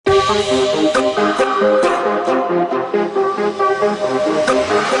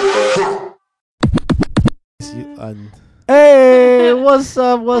Hey, what's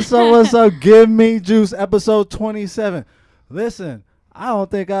up? Give me juice, episode 27. Listen, I don't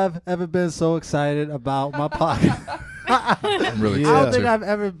think I've ever been so excited about my podcast. I'm really I excited. don't think I've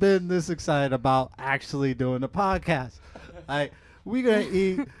ever been this excited about actually doing the podcast. Like, we gonna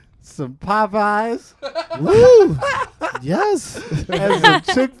eat some Popeyes. Woo! Yes. And some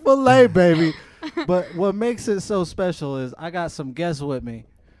Chick-fil-A, baby. But what makes it so special is I got some guests with me.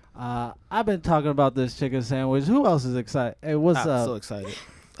 I've been talking about this chicken sandwich. Who else is excited? Hey, what's I'm up? so excited.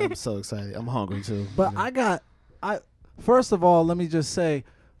 I'm so excited. I'm hungry too. But first of all, let me just say,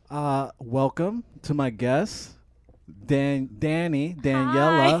 welcome to my guests, Daniela,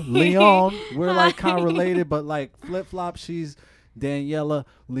 Hi. Leon. We're like kind Hi. of related, but like flip flop. She's Daniela,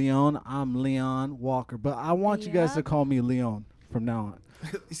 Leon. I'm Leon Walker. But I want you guys to Yep. call me Leon from now on.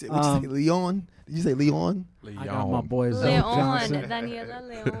 You said, what you say, Leon? Did you say Leon? I got my boy Zoe Leon, Johnson. Daniela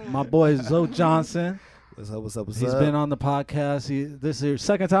Leon. My boy Zoe Johnson. What's up? What's up? What's He's up? been on the podcast. This is your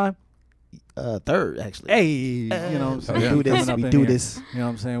second time. Third actually. Hey, you know what I'm saying? We do this. Coming up We in do here. this. You know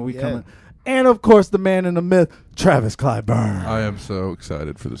what I'm saying? We Yeah. coming. And of course, the man in the myth, Travis Clyburn. I am so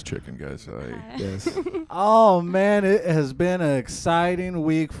excited for this chicken, guys. Yes. Oh man, it has been an exciting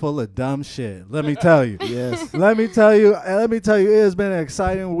week full of dumb shit. Let me tell you. Yes. Let me tell you. It has been an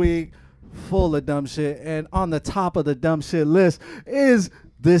exciting week full of dumb shit. And on the top of the dumb shit list is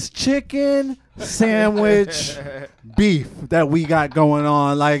this chicken sandwich beef that we got going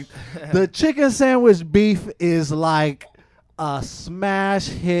on. Like, the chicken sandwich beef is like a smash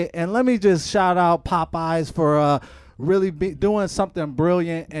hit. And let me just shout out Popeyes for really doing something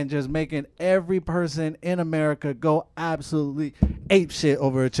brilliant and just making every person in America go absolutely ape shit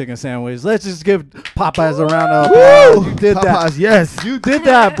over a chicken sandwich. Let's just give Popeyes a round of applause. You did that. Popeyes, yes. You did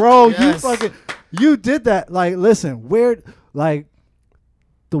that, bro. Yes. You did that. Like, listen,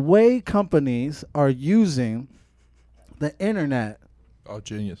 the way companies are using the internet Oh,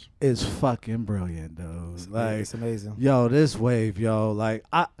 genius. is fucking brilliant, dude. Like, It's amazing. yo, this wave, yo, like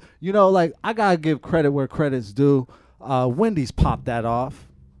I gotta give credit where credit's due. Wendy's popped that off.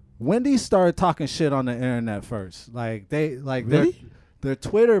 Wendy's started talking shit on the internet first. Like Really? their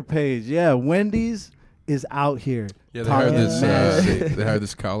Twitter page. Yeah, Wendy's is out here. Yeah, they hired talking this. mad. They hired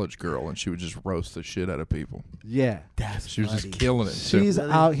this college girl, and she would just roast the shit out of people. Yeah, She was funny. just killing it. too. she's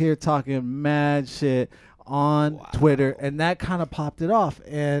out here talking mad shit on Twitter, and that kind of popped it off.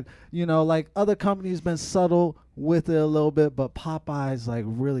 And like other companies been subtle with it a little bit, but Popeyes like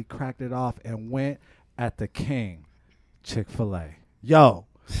really cracked it off and went at the king, Chick-fil-A. Yo,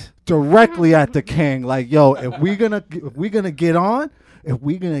 directly at the king. Like, yo, if we gonna get on,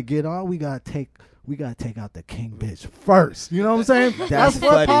 we gotta take out the king bitch first. You know what I'm saying? That's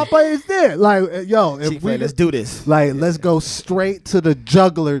what funny. Popeyes did. Like, yo, if Chick-fil-A, let's do this. like, let's go straight to the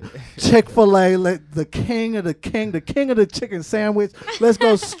juggler, Chick-fil-A, the king of the chicken sandwich. Let's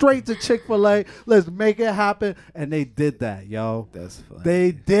go straight to Chick-fil-A. Let's make it happen. And they did that, yo. That's funny.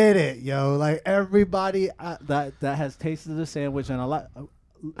 They did it, yo. Like, everybody that has tasted the sandwich, and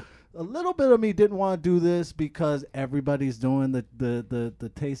a little bit of me didn't want to do this because everybody's doing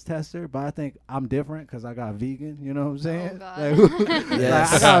the taste tester, but I think I'm different because I got vegan. You know what I'm saying? God. Like,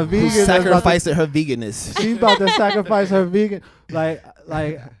 Yes. I got a vegan. Who that's about to- sacrificing her veganism. She's about to sacrifice her vegan. Like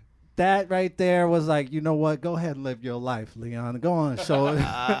that right there was like, you know what? Go ahead and live your life, Leon. Go on, show it.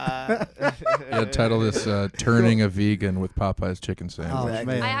 Yeah, title this "Turning a Vegan with Popeye's Chicken Sandwich." Oh,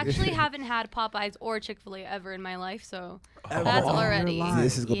 Exactly. man. I actually haven't had Popeyes or Chick-fil-A ever in my life, so Ever that's in your already. life.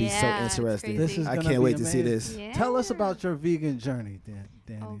 This is gonna be so Yeah, it's interesting. This is crazy. I gonna can't be wait to see amazing. this. Yeah. Tell us about your vegan journey,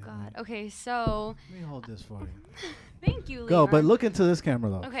 Danny. Oh God. Okay, so Let me hold this for you. thank you, Go, Leon. but look into this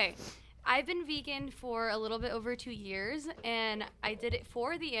camera though. Okay. I've been vegan for a little bit over 2 years, and I did it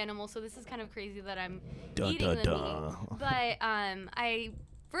for the animals. So this is kind of crazy that I'm Dun, eating dun, the dun. meat. But I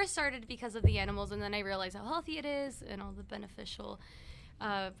first started because of the animals, and then I realized how healthy it is and all the beneficial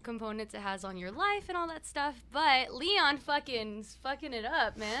components it has on your life and all that stuff. But Leon fucking it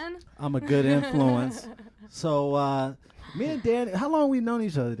up, man. I'm a good influence. So me and Danny, how long we known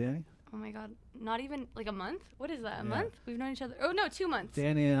each other, Danny? Oh my God. Not even like a month? What is that? A Yeah. month? We've known each other. Oh no, 2 months.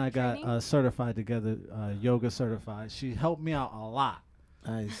 Danny and I got Training? certified together, yoga certified. She helped me out a lot.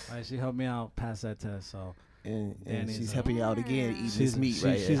 Nice. Right? She helped me out pass that test. So And Danny's she's a- helping you out again eating she's this meat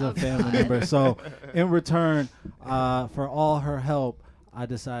right she's here. a family member. So in return, for all her help, I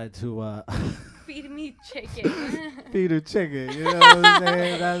decided to Feed me chicken. Feed her chicken. You know what I'm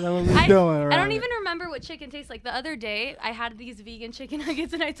saying? That's what we're doing, right? I don't even remember what chicken tastes like. The other day, I had these vegan chicken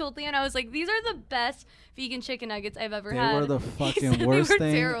nuggets, and I told Leon, I was like, these are the best vegan chicken nuggets I've ever They had. were the He fucking said worst they were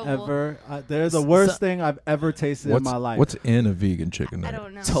thing terrible. ever. They're the worst thing I've ever tasted in my life. What's in a vegan chicken I nugget?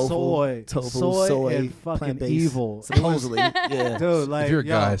 don't know. Tofu, soy, and fucking plant-based, evil. supposedly. Yeah. Dude, like, If you're a yo,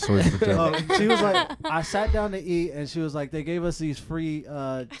 guy, soy's the devil. she was like, I sat down to eat, and she was like, they gave us these free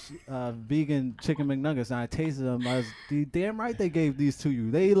vegan chicken McNuggets, and I tasted them. I was, damn right they gave these to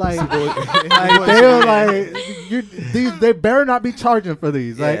you. They like, like they were like, they better not be charging for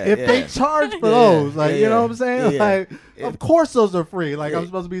these. Like, Yeah, if yeah. they charge for Yeah, those, like, yeah, you know yeah. what I'm saying? Yeah. Like, Yeah. of course those are free. Like, I'm Yeah.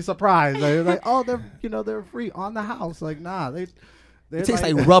 supposed to be surprised. Like, oh, they're free on the house. Like, nah, they're It tastes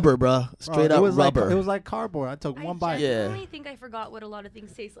like rubber, bro. Straight it up was rubber. Like, it was like cardboard. I took one bite. Yeah. genuinely think I forgot what a lot of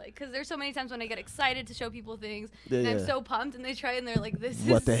things taste like. Because there's so many times when I get excited to show people things, Yeah, and I'm yeah. so pumped, and they try, and they're like, this is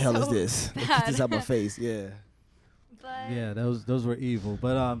What the hell is so this? bad. Get this out my face. Yeah. But Yeah, those were evil.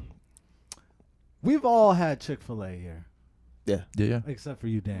 But we've all had Chick-fil-A here, Yeah. except for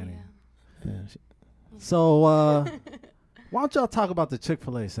you, Danny. yeah. Yeah. So why don't y'all talk about the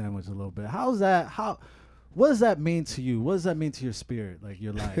Chick-fil-A sandwich a little bit? How's that? What does that mean to you? What does that mean to your spirit, like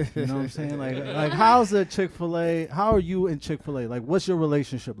your life? You know what I'm saying? Like how's the Chick-fil-A? How are you in Chick-fil-A? Like, what's your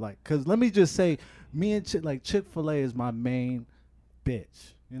relationship like? Because let me just say, me and Chick-fil-A is my main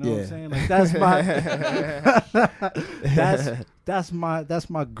bitch. You know what I'm saying? Like, that's my that's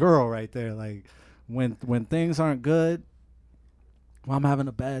my girl right there. Like, when things aren't good, when I'm having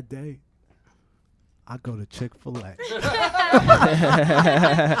a bad day, I go to Chick-fil-A.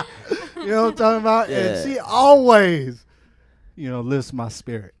 You know what I'm talking about? Yeah. And she always, lifts my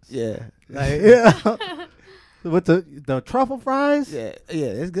spirits. Yeah. Like, yeah. With the truffle fries. Yeah. Yeah.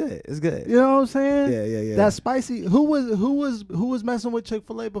 It's good. It's good. You know what I'm saying? Yeah. Yeah. Yeah. That spicy. Who was messing with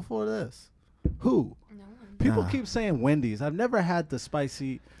Chick-fil-A before this? Who? No one. People Nah. keep saying Wendy's. I've never had the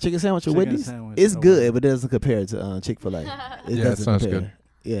spicy. chicken sandwich at Chicken Wendy's. sandwich It's at good, Wendy's. but it doesn't compare to Chick-fil-A. It Yeah, it doesn't sounds compare. good.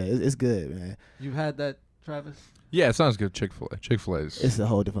 Yeah, it's good, man. You had that, Travis? Yeah, it sounds good. Chick-fil-A. Chick-fil-A is. It's a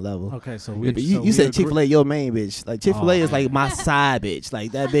whole different level. Okay, so Yeah, but you said Chick-fil-A your main bitch. Like Chick-fil-A Oh. is like my side bitch.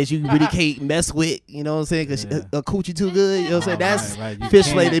 Like that bitch you really can't mess with. You know what I'm saying? Because Yeah. a coochie too good. You know what I'm saying? That's right. You fish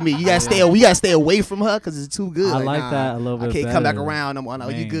can't- fillet to me. You gotta Yeah. we gotta stay away from her because it's too good. I like nah, that a little bit I can't come back better. around. I'm on. Oh,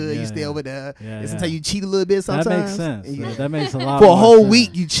 you Man, good? yeah, You stay yeah. over there. Yeah, And yeah. sometimes you cheat a little bit. Sometimes That makes sense. And you- Yeah, that makes a lot for a more whole sense. week,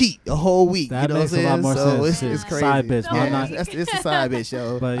 you cheat a whole week. That you know makes what I'm a lot saying? more So sense. it's It's crazy. side bitch, Yeah, man. it's a side bitch,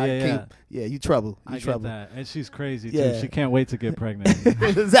 yo. But I yeah, can't- yeah, you trouble. You I trouble. get that, and she's crazy too. Yeah. She can't wait to get pregnant.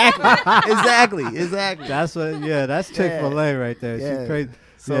 exactly. That's what. Yeah, that's Chick-fil-A right there. Yeah. She's crazy.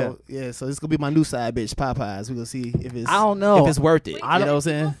 So yeah, so it's gonna be my new side bitch, Popeyes. We're gonna see if it's I don't know. if it's worth it. Wait, you know what I'm do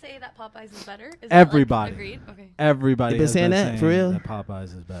saying? people say that Popeyes is better? Is that, like, Everybody. agreed? Okay. Everybody They been has saying been that, for real? that Popeyes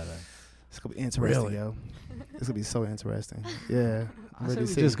is better. It's gonna be interesting, Really? yo. It's gonna be so interesting. Yeah. I I'm say ready we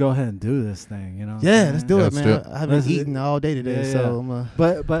to see. just go ahead and do this thing. You know. what I'm Yeah, saying? let's do Yeah, it, let's man. do it. I haven't Let's- eaten all day today, Yeah, so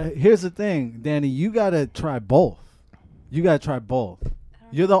I'm But here's the thing, Danny. You gotta try both. You gotta try both. I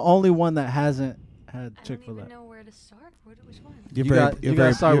don't You're the only one that hasn't had I don't Chick-fil-A. even know where to start. Which one? you're You very, got- you're you gotta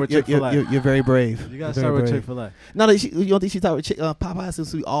very, start with you're- Chick-fil-A. You're very brave. You You're gotta very start with brave. Chick-fil-A. No, you don't think she start with Popeyes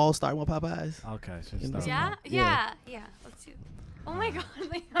since we all start with Popeyes? Okay, so You know? start. Yeah? Yeah. Yeah. Let's do. Oh my God.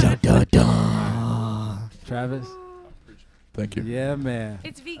 Dun, dun, dun. Travis. Thank you. Yeah, man.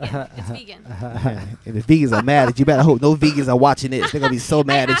 It's vegan. It's vegan. And the vegans are mad at you. Better hope no vegans are watching this. They're gonna be so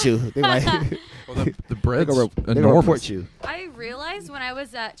mad at you. They're like, Well, the they're bread's gonna report enormous. you. I realized when I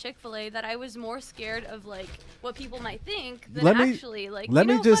was at Chick-fil-A that I was more scared of like what people might think than Let me- actually like. Let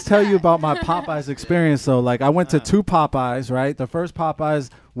me just tell you about my Popeyes experience. So, like, I went to 2 Popeyes, right? The first Popeyes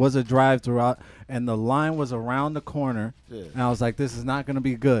was a drive-through out, and the line was around the corner. Yeah. And I was like, this is not going to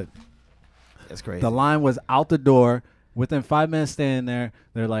be good. That's crazy. The line was out the door. Within 5 minutes staying there,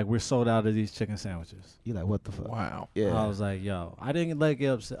 they're like, we're sold out of these chicken sandwiches. You like what the fuck? Wow. Yeah. I was like, yo, I didn't let get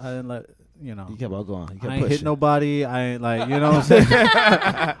upset. I didn't let, You kept on going. You kept I ain't hit pushing. nobody. I ain't like, you know what I'm saying?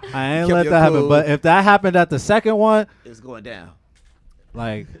 I ain't Kept let your that happen. cool. But if that happened at the second one, It's going down.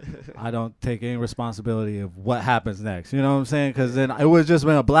 like, I don't take any responsibility of what happens next. You know what I'm saying? Because then it would just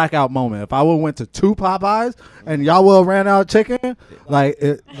been a blackout moment. If I would went to 2 Popeyes and y'all would have ran out of chicken,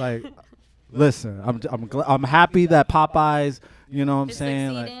 listen, I'm happy that Popeyes, you know what I'm It's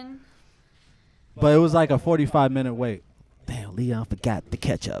saying? Like, succeeding. but it was like a 45-minute wait. Damn, Leon forgot the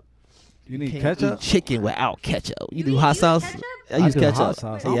ketchup. You need Can't ketchup? eat chicken without ketchup. You do You hot use sauce? ketchup? I use do ketchup. hot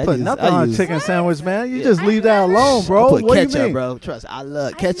sauce. I Yeah, don't put nothing on a chicken sandwich, man. You just I've leave that never- alone, bro. I put What do ketchup, you mean? bro. Trust, I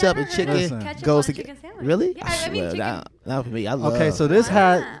love I've ketchup never and heard chicken. Listen. ketchup Goes on a together. chicken sandwich. Really? Yeah, I mean, chicken. Not for me. I love. Okay, so this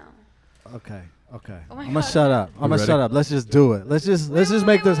had. Wow. Okay. Oh my I'm gonna God. shut up. I'm gonna ready? shut up. Let's just do it. Let's just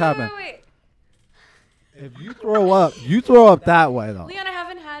make this happen. Wait. If you throw up that way though. Leon, I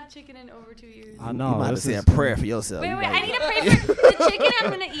haven't had chicken in over 2 years. I You know. might have to this say a is- prayer for yourself. Wait, You wait, might- I need to pray for the chicken I'm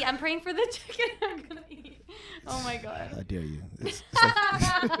gonna eat. I'm praying for the chicken I'm gonna eat. Oh my god. I dare you.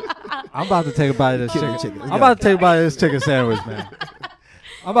 I'm about to take a bite of this Chicken, chicken. chicken. I'm about to take a bite of this chicken sandwich, man.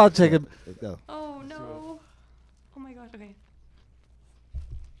 I'm about to take it. Let's go. Oh no. Oh my god. Okay.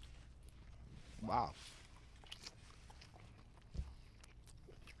 Wow.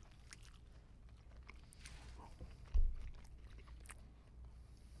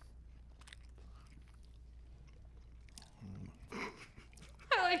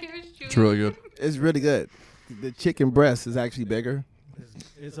 I like yours too. It's really good. It's really good. The chicken breast is actually bigger.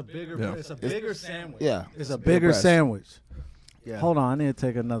 It's a bigger. Yeah. It's a bigger sandwich. Yeah. It's a bigger bigger breast. sandwich. Yeah. Hold on, I need to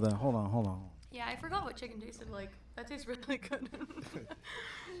take another. Hold on. Yeah, I forgot what chicken tasted like. That tastes really good.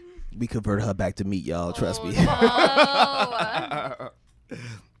 We converted her back to meat, y'all. Trust Oh, me. no.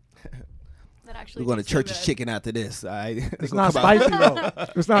 That actually We're going to tastes so church's good. chicken after this. All right. It's not spicy though.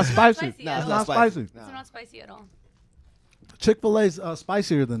 It's not spicy. Spicy, Nah, yeah. It's not spicy. It's not spicy at all. Chick-fil-A's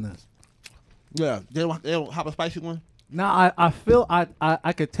spicier than this. Yeah. They don't have a spicy one? Now I feel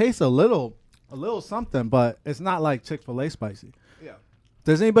I could taste a little something, but it's not like Chick-fil-A spicy. Yeah.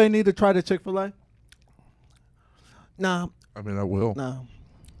 Does anybody need to try the Chick-fil-A? No. I mean, I will. No.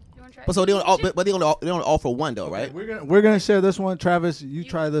 You want to try? But so they don't. But they only offer one though, right? We're gonna share this one. Travis, you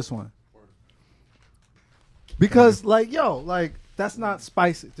try this one. Because like that's not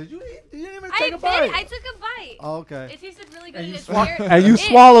spicy. Did you eat? You didn't even take a bite. I took a bite. Oh, okay. It tasted really good. And you, It's swa- weird. and you It-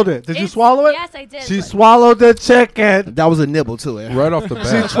 swallowed it. Did you it's- swallow it? Yes, I did. She but- swallowed the chicken. That was a nibble too. Eh? Right off the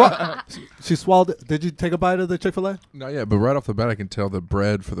bat. She swallowed it. Did you take a bite of the Chick-fil-A? Not yet, but right off the bat, I can tell the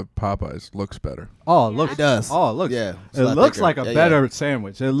bread for the Popeyes looks better. Oh, it Yeah. looks. It does. Oh, it looks. Yeah. It's It a lot looks thicker. like a Yeah, better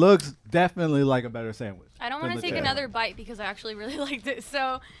sandwich. It looks definitely like a better sandwich. I don't want to take Yeah. another bite because I actually really liked it.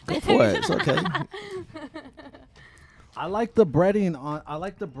 So Go for it. It's okay. I like the breading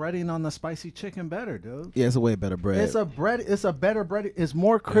on the spicy chicken better, dude. Yeah, it's a way better bread. It's a better bread. It's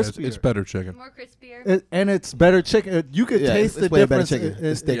more Yeah, it's, crispier. it's better chicken. more crispier. And it's better chicken. You could Yeah, taste it's the way better difference. chicken.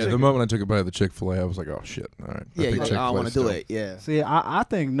 It's thick Yeah, the moment I took a bite of the Chick-fil-A, I was like, oh, shit. All right. yeah, I you think like, I don't want to Chick-fil-A do it. Yeah. See, I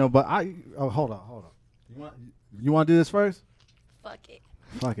think no, but hold on. You want to do this first? Fuck it.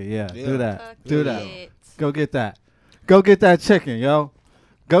 Fuck it, yeah. Yeah. Do that. Fuck Do it. that. Go get that. Go get that chicken, yo.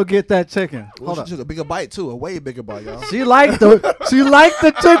 Go get that chicken. Well, Hold she up. took a bigger bite too, a way bigger bite, y'all. She liked the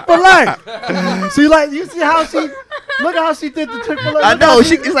Chick-fil-A. She like you see how she look how she did the Chick-fil-A. I know. It's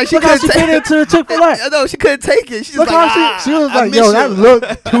like she look how couldn't she fit into the Chick-fil-A. I know she couldn't take it. She just Look like how she was I like, miss yo, you. that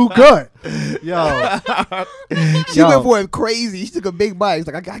looked too good. Yo. She Yo. went for it crazy. She took a big bite. She's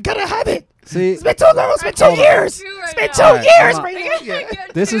like, I gotta have it. See, It's been 2 girls. It's been 2 years. Two right It's been now. 2 Alright, years. come on. Right here. Yeah.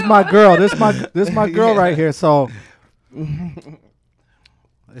 this is my girl. This is my girl right here. So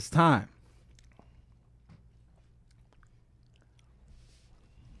it's time.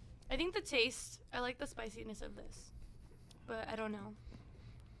 I think the taste. I like the spiciness of this, but I don't know.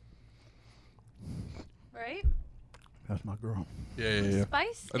 Right? That's my girl. Yeah.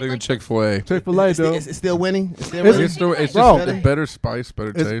 Spice. I think the Chick-fil-A. Chick-fil-A, It's, dude. it's still winning. It's still It's- winning. It's Bro. just a better spice, better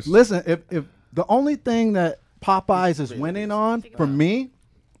It's- taste. listen, if the only thing that Popeyes is winning on for me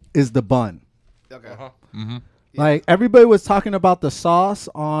is the bun. Okay. Mm-hmm. Like everybody was talking about the sauce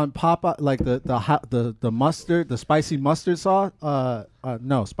on Popeye, like the mustard, the spicy mustard sauce.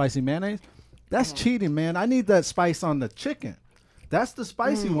 No, spicy mayonnaise. That's cheating, man. I need that spice on the chicken. That's the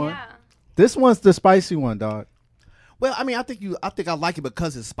spicy one. Yeah. This one's the spicy one, dog. Well, I mean, I think I like it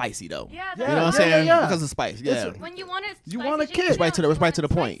because it's spicy though. Yeah. You know that's what I'm Yeah, saying? yeah. Because it's spicy. Yeah. It's- When you want it. You spicy want a chicken, kick. It's right to the you it's right to the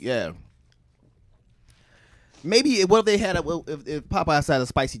want point. spicy. Yeah. Maybe what if they had if Popeyes had a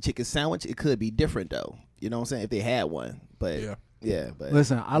spicy chicken sandwich, it could be different though. You know what I'm saying? If they had one, but Yeah. but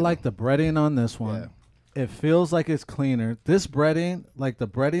Listen, I like the breading on this one. It feels like it's cleaner. This breading, like the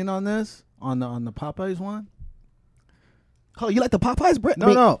breading on this, on the Popeyes one. Oh, you like the Popeyes bread?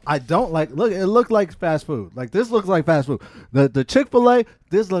 No, I don't like. Look, it looked like fast food. Like this looks like fast food. The Chick-fil-A,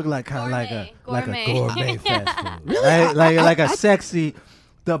 this look like kind of like a Gourmet. gourmet Yeah. fast food. Really? Like a sexy.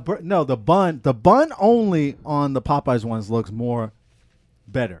 The bun only on the Popeyes ones looks more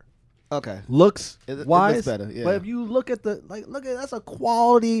better. Okay. Looks It looks wise, better, yeah. but if you look at that's a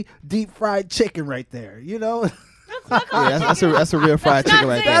quality deep fried chicken right there. You know, Yeah, that's a real fried chicken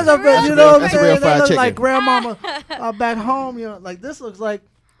right there. that's a real, you know, what I'm That's a real saying? That fried looks chicken. like grandmama back home. You know, like this looks like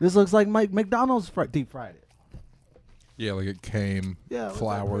McDonald's deep fried it. Yeah, like it came Yeah, let's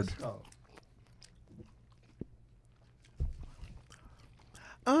floured. go.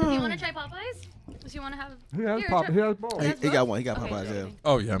 Do you want to try Popeyes? Do you want to have? He has Here, pop. try- He has both. He has He got both? one. He got Okay, Popeyes. okay, Yeah. okay.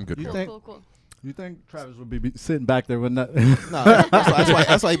 Oh, yeah, I'm good. You bro. think- Cool. You think Travis would be sitting back there with nothing? No,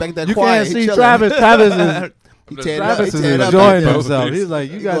 that's why he back there You quiet. can't he see chilling. Travis. Travis is He tearing up- Travis he is tearing up enjoying back there. himself. He's like,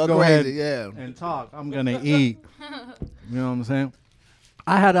 you He guys going go ahead crazy, yeah. and talk. I'm gonna eat. You know what I'm saying?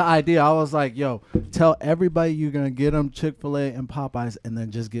 I had an idea. I was like, yo, tell everybody you're gonna get them Chick-fil-A and Popeyes, and then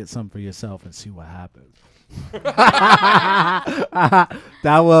just get some for yourself and see what happens.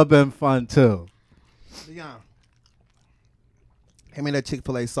 That would have been fun too. Yeah. Hand me that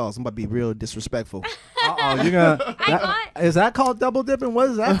Chick-fil-A sauce. I'm about to be real disrespectful. Oh, you're gonna. I Is that called double dipping? What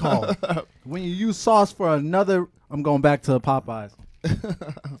is that called? When you use sauce for another. I'm going back to the Popeyes.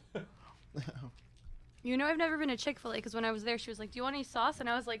 You know, I've never been to Chick-fil-A because when I was there, she was like, "Do you want any sauce?" And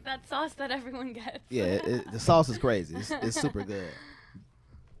I was like, "That sauce that everyone gets." Yeah, the sauce is crazy. It's super good.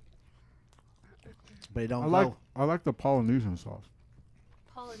 But it don't go. I like the Polynesian sauce.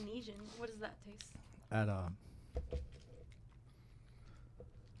 Polynesian. What does that taste? At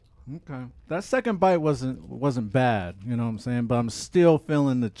Okay. That second bite wasn't bad, you know what I'm saying? But I'm still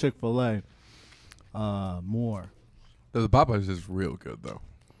feeling the Chick-fil-A more. The Popeyes is real good though.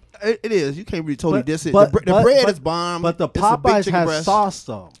 It is. You can't really totally diss it. but- The but- bread but- is bomb. But the It's a big Popeyes chicken has breast. sauce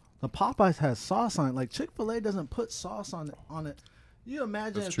though. The Popeyes has sauce on it. Like Chick-fil-A doesn't put sauce on it. You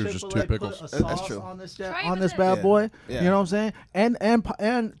imagine That's if true, just Chick-fil-A two put pickles. a That's sauce true. on this Try on it this with bad it. boy? Yeah. You know what I'm saying?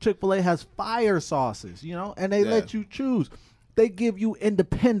 And Chick-fil-A has fire sauces, you know, and they Yeah. let you choose. They give you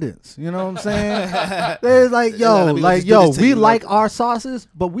independence. You know what I'm saying? They're like, yo, let me just do this to we you, like like- our sauces,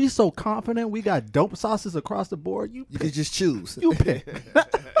 but we so confident we got dope sauces across the board. You You can just choose. you pick.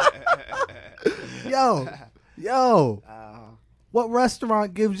 Yo. What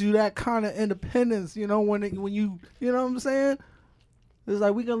restaurant gives you that kind of independence? You know, when you know what I'm saying? It's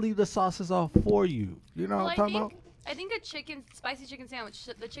like we gonna leave the sauces off for you. You know Well, what I'm talking about? I think a spicy chicken sandwich.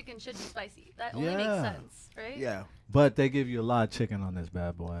 The chicken should be spicy. That only Yeah. makes sense, right? Yeah. But they give you a lot of chicken on this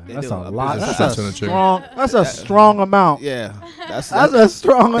bad boy. They That's do. a lot. It's That's a a percent of chicken. strong. That's a strong amount. Yeah. That's That's a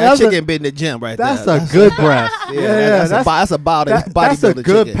strong. that That's chicken a, been in the gym right that's there. a good breast. Yeah, that's a body. that's a bodybuilder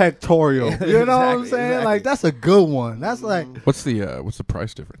good chicken. pectoral. You know what I'm Exactly, saying? exactly. Like that's a good one. That's like What's the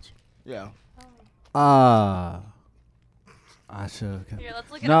price difference? Yeah. I should. Here, let's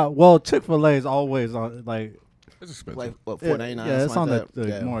look it No, up. well, Chick-fil-A is always on like It's expensive. Like what? yeah, $4.99. yeah, it's on the, something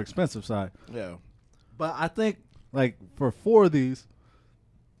like that. more expensive side. Yeah. But I think like for 4 of these,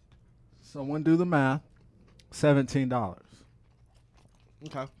 someone do the math, $17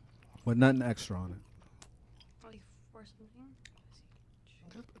 Okay. with nothing extra on it. Like for something.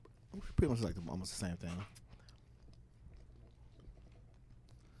 Pretty much like almost the same thing.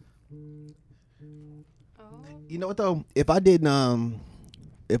 Oh. You know what though? If I didn't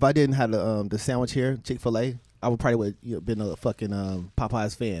have the sandwich here, Chick-fil-A, I would probably been a fucking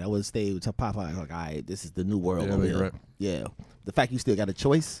Popeyes fan. I would have stayed with Popeyes. Like, all right, this is the new world. Yeah, over you're here. right. Yeah. The fact you still got a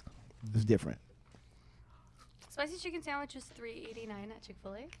choice is different. Spicy chicken sandwich is $3.89 at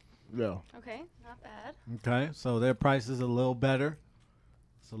Chick-fil-A. Yeah. Okay, not bad. Okay, so their price is a little better.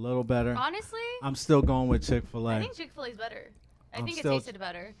 It's a little better. Honestly, I'm still going with Chick-fil-A. I think Chick-fil-A is better. I I'm think it still- tasted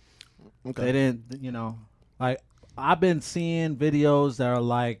better. Okay. They didn't, you know, like I've been seeing videos that are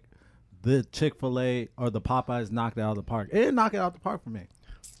like the Chick-fil-A or the Popeyes knocked it out of the park. It didn't knock it out of the park for me.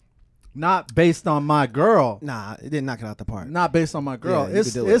 Not based on my girl. Nah, it didn't knock it out the park. Not based on my girl. Yeah, you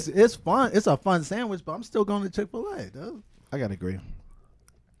could do it. It's fun. It's a fun sandwich, but I'm still going to Chick-fil-A, dude. I gotta agree.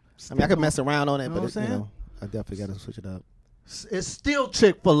 I mean, I could mess around on it, You know but what I'm saying? I definitely gotta switch it up. It's still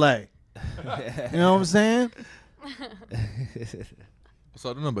Chick-fil-A. You know what I'm saying? So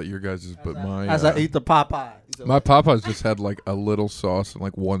I don't know about your guys', but my As I eat the Popeyes. my Popeyes just had like a little sauce and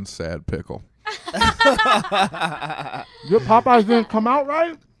like one sad pickle. Your Popeyes didn't come out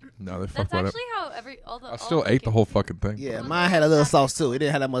right? No, they That's fucked that up. actually how I still ate the whole fucking thing. Yeah, mine had a little sauce too. It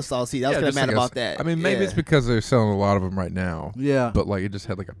didn't have that much sauce either. I was kind of just mad like about that. I mean, maybe Yeah. it's because they're selling a lot of them right now. Yeah. But like, it just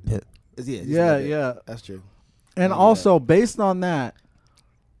had like a. Yeah, just a Yeah, little bit. yeah. That's true. And also, based on that,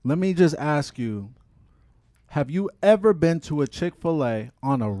 let me just ask you, have you ever been to a Chick-fil-A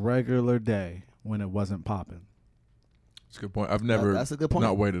on a regular day when it wasn't popping? That's a good point. I've never. That's a good point.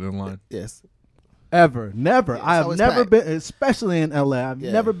 Not waited in line. Yes. Ever. Never. Yeah, I have always never packed. been, especially in LA, I've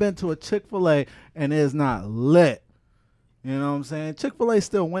Yeah. never been to a Chick-fil-A and it is not lit. You know what I'm saying? Chick-fil-A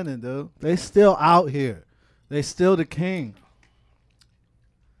still winning, dude. They still out here. They still the king.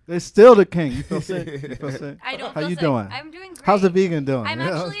 They still the king. You feel sick? You feel sick? I don't How feel you sick. doing? I'm doing great. How's the vegan doing? I'm You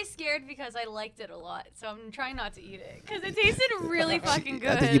know? actually scared because I liked it a lot, so I'm trying not to eat it because it tasted really fucking good.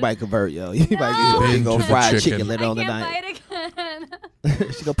 I think you might convert, yo. You might No. get Binge go the fried chicken. chicken later I on the can't night. buy it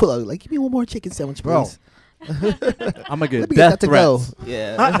again. She gonna pull out like, give me one more chicken sandwich, Bro. please. I'm gonna get Let me death get that to go. threats.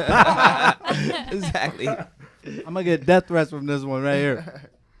 Yeah. Exactly. I'm gonna get death threats from this one right here.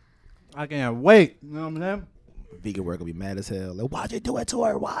 I can't wait. You know what I'm saying? Vegan work will be mad as hell. Like, why'd you do it to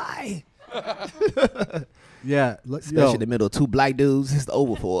her? Why? Yeah. Especially in the middle of two black dudes. It's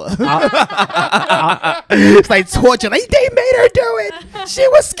over for her. It's like torture. Like, they made her do it. She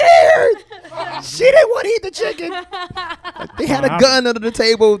was scared. She didn't want to eat the chicken. They had a gun under the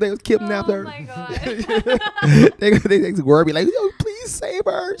table. They was kidnapped her. Oh my god. they worried me like, yo, please save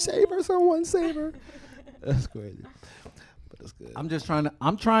her. Save her. Someone save her. That's crazy. But that's good.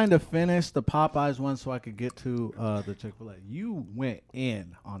 I'm trying to finish the Popeyes one so I could get to the Chick-fil-A. You went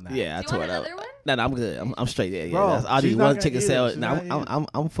in on that. Yeah, I Do you tore want it up. another one? No, I'm good. I'm straight. Yeah, Bro, yeah. I she's just not one gonna chicken eat it. sandwich. She's No, not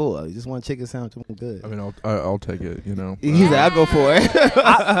I'm full. I just one chicken sandwich. I'm good. I mean, I'll take it. You know. He said, I'll go for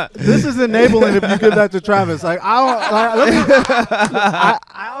it. This is enabling if you give that to Travis. Like I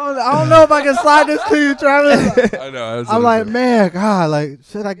don't know if I can slide this to you, Travis. I know. I'm like, man, God, like,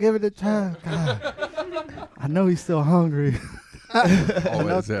 should I give it to Travis? God. I know he's still hungry.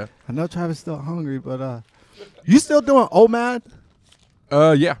 always, yeah. I know Travis still hungry, but you still doing OMAD?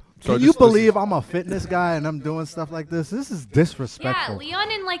 Yeah. So Can you believe I'm a fitness guy and I'm doing stuff like this? This is Yeah, disrespectful. Leon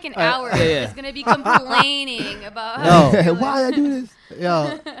in like an hour yeah. is gonna be complaining about how he's doing. Why I do this?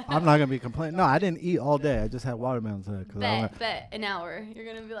 Yo, I'm not gonna be complaining. No, I didn't eat all day. I just had watermelon today. 'Cause I went- Bet an hour. You're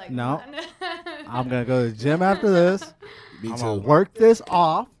gonna be like, No. "Man." I'm gonna go to the gym after this. Me I'm too. gonna work this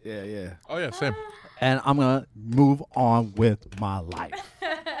off, Yeah, yeah. Oh yeah, same. and I'm gonna move on with my life.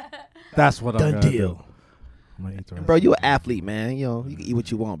 That's what I'm Done gonna deal. do. I'm gonna eat the rest Bro, of you it. an athlete, man. You know, you can eat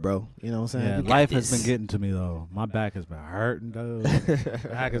what you want, bro. You know what I'm saying? Yeah, You got life has this. been getting to me though. My back has been hurting, dude.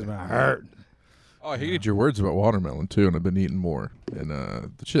 Back has been hurting. Oh, I hated your words about watermelon too, and I've been eating more. And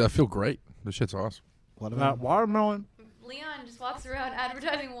the shit, I feel great. The shit's awesome. Watermelon. Leon just walks around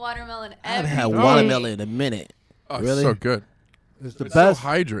advertising watermelon I haven't every had day. watermelon in a minute. Oh, Really? it's so good. It's the It's best. so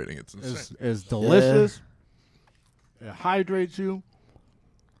hydrating. It's insane. It's delicious. It hydrates you.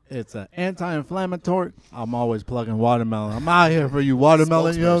 It's an anti-inflammatory. I'm always plugging watermelon. I'm out here for you,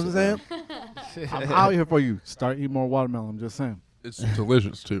 watermelon. You know what I'm saying? I'm out here for you. Start eating more watermelon. I'm just saying. It's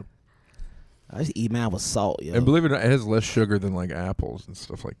delicious too. I just eat mine with salt, yo. And believe it or not, it has less sugar than like apples and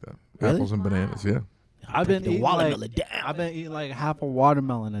stuff like that. Really? Apples and bananas, yeah. I've been the eating watermelon like, down. I've been eating like half a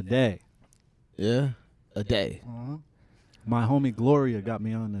watermelon a day. Yeah, a day. My homie Gloria got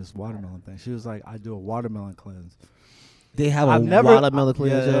me on this watermelon thing. She was like, I do a watermelon cleanse. They have a I've never watermelon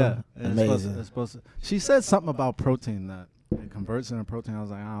cleanse, yo. Yeah. And Amazing. It's supposed to, she said something about protein that it converts into protein. I was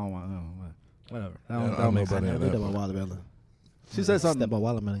like, I don't want whatever. That Yeah, don't, I that don't makes know sense. about I any of did that. my watermelon. She said something. Step my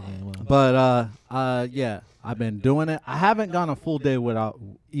watermelon game. But yeah, I've been doing it. I haven't gone a full day without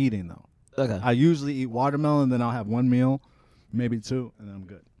eating though. Okay. I usually eat watermelon, then I'll have one meal, maybe two, and then I'm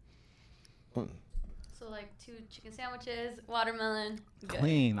good. So like 2 chicken sandwiches, watermelon. Good.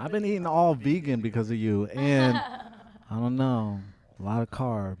 Clean. I've been eating all vegan because of you, and I don't know, a lot of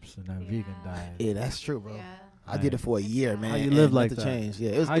carbs in that vegan Yeah. diet. Yeah, that's true, bro. Yeah. I did it for a year, man. How you and live like nothing that? changed.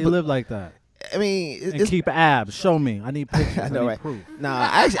 Yeah, it was, How you live like that? I mean, And keep abs. Show me. I need pictures. I know, need right? proof.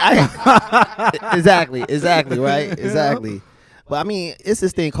 Nah, exactly, right, exactly. But I mean, it's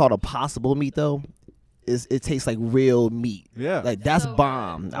this thing called a possible meat though. It tastes like real meat. Yeah. Like that's So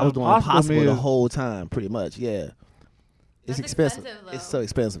bomb. good. I was doing Impossible impossible meat the is- whole time, pretty much. Yeah. It's That's expensive. expensive, It's though. so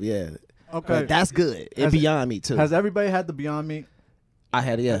expensive. Yeah. Okay. But that's good. And Has- Beyond Meat too. Has everybody had the Beyond Meat? I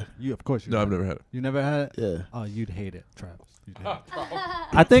had it. Yeah. You, of course, you. No, have. I've never had it. You never had it? Yeah. Oh, you'd hate it, Travis. You'd hate it.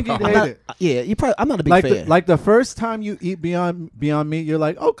 I think you'd I'm hate not, it. yeah. You probably. I'm not a big Like fan. like the first time you eat Beyond Meat, you're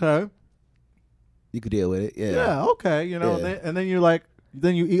like, okay, you could deal with it. Yeah. yeah, okay, you know, Yeah. and then you're like,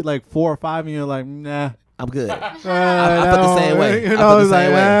 then you eat like 4 or 5, and you're like, nah. I'm good. I felt the same way. You I know, felt the it's like,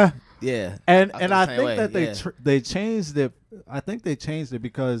 same way. eh. Yeah. And I and feel I the same think way, that yeah. they changed it. I think they changed it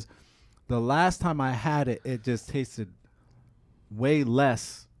because the last time I had it, it just tasted way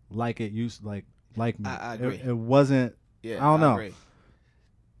less like it used like meat. I agree. It wasn't. Yeah. I don't know. agree.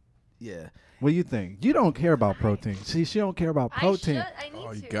 Yeah. What do you think? You don't care about protein. See, she don't care about protein. I need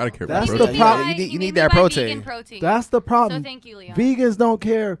Oh, you to. gotta care That's about the protein. problem. You need made that me buy protein. vegan protein. That's the problem. So thank you, Leon. Vegans don't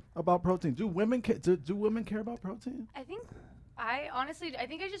care about protein. Do women care? Do women care about protein? I think I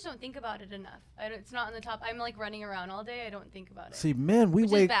think I just don't think about it enough. It's not on the top. I'm like running around all day. I don't think about it. See, men, we Which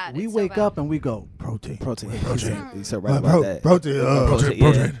is wake bad. we It's so wake bad. up and we go protein. Protein. You're so right about that. Protein. Protein.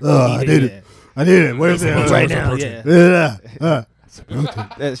 protein. I need it. I need it. Where's it? Right now. Yeah. Yeah.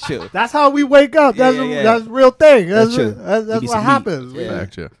 That's true. That's how we wake up. Yeah, That's yeah, yeah. that's real thing. That's That's true. That's You be what some happens. meat. Yeah.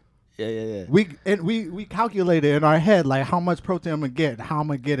 Fact, yeah. Yeah. We calculate it in our head like how much protein I'm gonna get, how I'm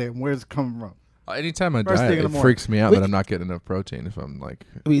gonna get it, and where's it coming from. Anytime I First thing diet, in it the morning. freaks me out We- that I'm not getting enough protein. If I'm like,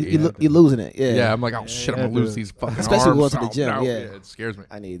 You're losing it. Yeah. yeah, I'm like, oh shit, I'm yeah, gonna lose dude. these fucking Especially arms. going to the Oh, gym, no. yeah. It scares me.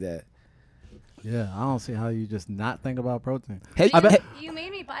 I need that. Yeah, I don't see how you just not think about protein. Hey, You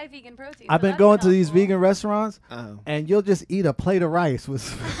made me buy vegan protein. I've so been that's going to these helpful. vegan restaurants, uh, and you'll just eat a plate of rice with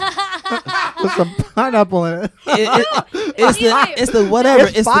with some pineapple in it. it's the whatever.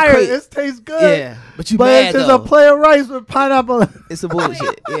 It's It's fire. the It tastes good. yeah, but you But mad it's just though. a plate of rice with pineapple. It's a Wait,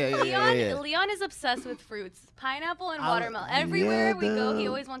 bullshit. Yeah. Leon is obsessed with fruits, pineapple and I- watermelon. Everywhere yeah, we go, he dude.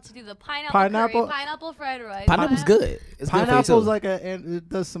 always wants to do the pineapple, Pineapple- curry, pineapple fried rice. Pineapple's good. It's Pineapple's good for you too. like and it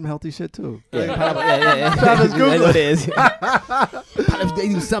does some healthy shit too. Yeah, pineapple, yeah. Travis, I know Google it is. Pineapple, they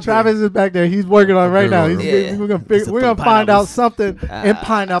do something. Travis is back there. He's working on it right now. Google He's, it. we're gonna, It's we're the gonna find out pineapples. something in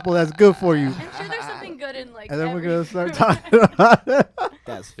pineapple that's good for you, I'm sure there's something good in like. and then we're every gonna start fruit. talking about it.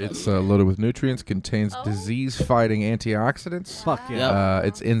 That's funny. It's loaded with nutrients, contains Oh. disease-fighting antioxidants. Fuck yeah.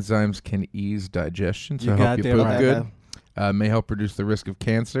 Its enzymes can ease digestion to You help you goddamn poop right. good. May help reduce the risk of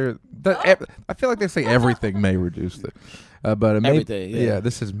cancer. I feel like they say everything may reduce it. But it may, Everything, yeah.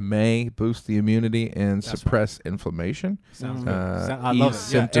 this is may boost the immunity and That's suppress inflammation. Sounds I I ease love it.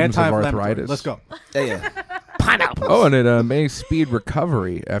 symptoms of Anti-inflammatory. arthritis. Let's go. Yeah. Pineapples. Oh, and it may speed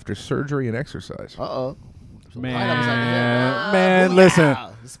recovery after surgery and exercise. Uh-oh. Man, listen.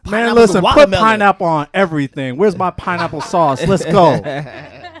 Wow. It's Man, pineapples listen, and put watermelon. pineapple on everything. Where's my pineapple sauce? Let's go.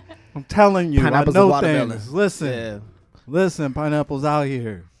 I'm telling you, Pineapples I and know watermelon. things. Listen, Yeah. listen, pineapple's out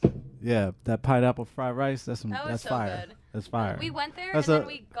here. Yeah, that pineapple fried rice, that's That was that's so fire. good. That's fire. We went there That's and a- then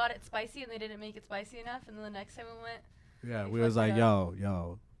we got it spicy and they didn't make it spicy enough. And then the next time we went, Yeah, They we was fucked like, it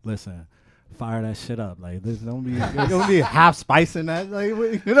yo, listen, fire that shit up. Like, this don't be half spice in that. Like,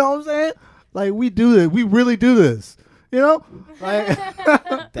 you know what I'm saying? Like, we do this. We really do this. You know? Like,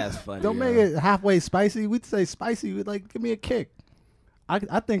 That's funny. don't make it halfway spicy. We'd say spicy. We'd like, give me a kick.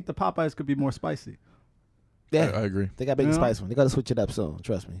 I think the Popeyes could be more spicy. Yeah. I agree. They got big You know? spice one. They got to switch it up soon.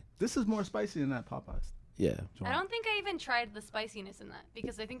 Trust me. This is more spicy than that Popeyes. Yeah. I don't think I even tried the spiciness in that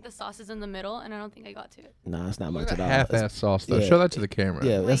because I think the sauce is in the middle and I don't think I got to it. Nah, it's not Look much at at that all. It's- half-ass sauce, though. yeah. Show that to the camera.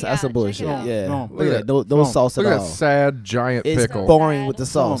 Yeah, that's yeah, some check bullshit. it out. Yeah. Come on. Look at that. No Come on. sauce at Look at all. that sad giant It's pickle. boring with the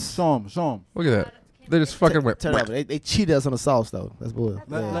Show 'em, sauce. show 'em. Look at that. They just fucking went. Turn it over. They cheated us on the sauce though. That's bull.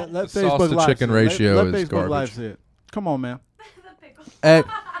 Let Yeah. let The Facebook sauce to Live chicken see it. ratio let is Facebook garbage. Live see it. Come on, man. The pickle. Hey,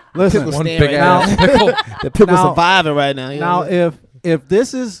 listen. Pickle One stand big right ass now. pickle. The pickle's Now- surviving right now. You know Now, what I'm if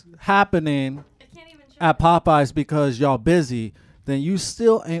this is happening I can't even show at it. Popeyes because y'all busy, then you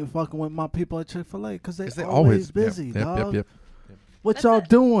still ain't fucking with my people at Chick-fil-A because they They always busy, yep, dog. Yep. What That's y'all a-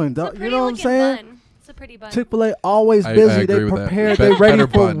 doing, It's a dog? You pretty know what I'm looking saying? bun. It's a pretty bun. Chick-fil-A always I busy. agree They with that. prepared. Better They ready for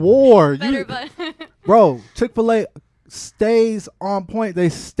bun. war. Better You, bun. bro, Chick-fil-A stays on point. They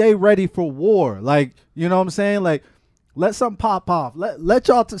stay ready for war. Like, you know what I'm saying? Like, let something pop off. Let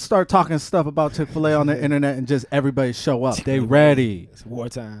y'all start talking stuff about Chick-fil-A on the internet and just everybody show up. They ready. It's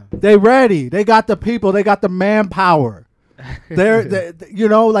wartime. They ready. They got the people. They got the manpower. They're you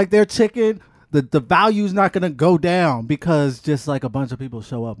know, like their chicken. The value's not gonna go down because just like a bunch of people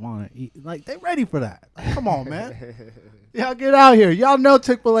show up want to eat. Like they ready for that. Like, come on, man. Y'all get out here. Y'all know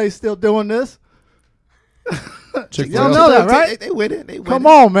Chick-fil-A still doing this. Chick-fil-A. Y'all know that, right? They winning. They winning. Come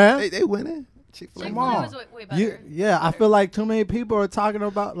on, man. They winning. Chick-fil-A. Come Chick-fil-A on. was way better. Yeah, I feel like too many people are talking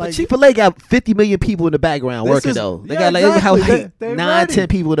about like Chick-fil-A got 50 million people in the background This working is- though. They yeah, got like exactly. how They 9, ready. 10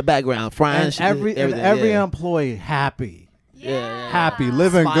 people in the background frying and shit, every everything, yeah. employee happy, Yeah. happy,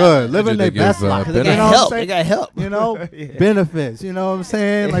 living Smile. good, living Do their they best give, life. They You got know what I'm help. saying? They got help. You know, Yeah. benefits. You know what I'm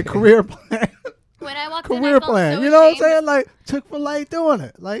saying? Like career plan, When I walked in, I career felt plan. so You know what I'm ashamed. saying? Like Chick-fil-A doing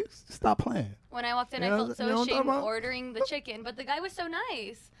it. Like stop playing. When I walked in, You I know- felt you so know what I'm ashamed talking about? ordering the chicken, but the guy was so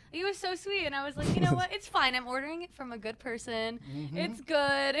nice. He was so sweet, and I was like, you know what? It's fine. I'm ordering it from a good person. It's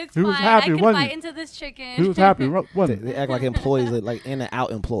good. It's He was fine. happy, I can wasn't bite he? into this chicken. He was happy, They, wasn't they he? act like employees, like in and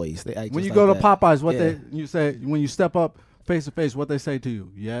out employees. They act When just you go to like that. Popeyes, what Yeah. they you say when you step up face to face, what they say to you?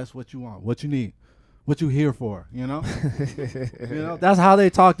 Yes, what you want, what you need, what you here for. You know, that's how they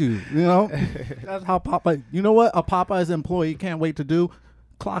talk to you. You know, that's how Popeye. You know what a Popeyes employee can't wait to do?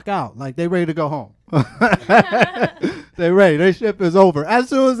 Clock out. Like they ready to go home. They ready. Their shift is over. As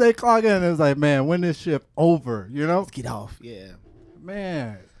soon as they clock in, it's like, man, when this shift over? You know, Get off. Yeah.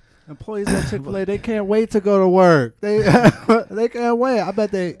 man. Employees at Chick-fil-A, they can't wait to go to work. They they can't wait. I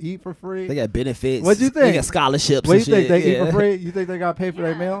bet they eat for free. They got benefits. What'd you They think? got scholarships. What do and you think? shit. They yeah. eat for free? You think they got paid for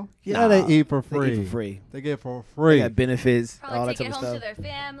their Yeah. meal? Yeah, Nah, they eat for They free. eat for free. They get for They free. got benefits, all Probably that take type it of home to stuff. their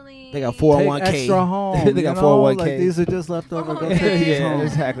family. They got Take 401k. extra home. They you got know? 401k. Like these are just leftover. Go take Okay. these Yeah, home.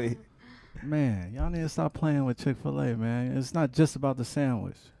 exactly. Man, y'all need to stop playing with Chick-fil-A, man. It's not just about the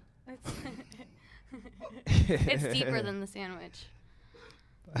sandwich. It's deeper than the sandwich.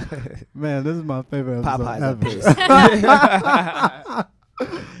 Man, this is my favorite episode Popeyes ever. are pissed.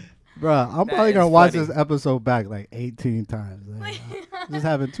 Bruh, I'm probably it's gonna watch funny. this episode back like 18 times. Like, Just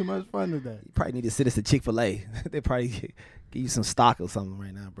having too much fun today. You probably need to send us to Chick-fil-A. They probably give you some stock or something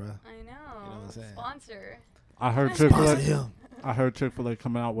right now, bro. I know. what I'm saying? Sponsor. I heard Sponsor Chick-fil-A. him. I heard Chick-fil-A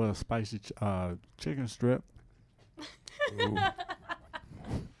coming out with a spicy chicken strip.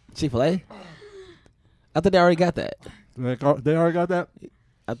 Chick-fil-A? I thought they already got that. They already got that.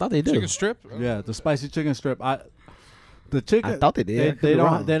 I thought they did. Chicken strip? Yeah, the spicy chicken strip. The chicken. I thought they did. I could be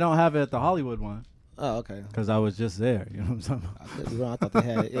wrong. They don't have it at the Hollywood one Oh, okay. because I was just there. You know what I'm saying? I could be wrong. I thought they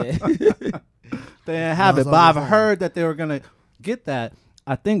had it. Yeah. They didn't have No, it, it's but I've always heard that they were gonna get that.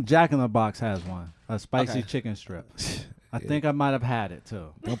 I think Jack in the Box has one, a spicy Okay. chicken strip. I Yeah. think I might have had it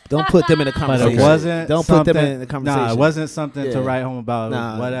too, Don't put them in the but conversation. it wasn't. Don't put them something- in the conversation. Nah, it wasn't something to Yeah. write home about. It was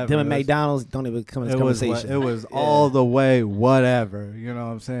Nah, whatever. them It and was- McDonald's don't even come in this It was conversation. it was Yeah. all the way whatever. You know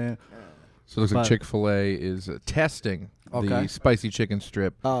what I'm saying? So it looks like But- Chick-fil-A is testing Okay. the spicy chicken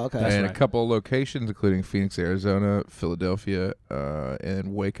strip Oh, okay. That's and right. a couple of locations, including Phoenix, Arizona, Philadelphia,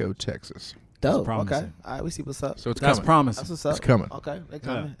 and Waco, Texas. Dope. Okay. promising. All right, we see what's up. So it's That's coming. promising. That's what's up. It's coming. Okay, they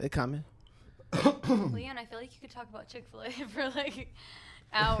coming. They coming. Leon, I feel like you could talk about Chick-fil-A for like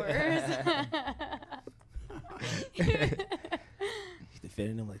hours. He's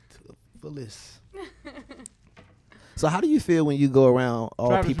defending them like to the fullest. So how do you feel when you go around all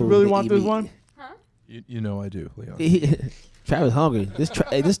Travis, people? you really that want eat this meat? one? You know I do, Leon. Travis hungry. This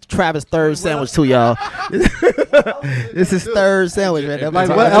Travis third sandwich too, y'all. This is third sandwich, right? Like,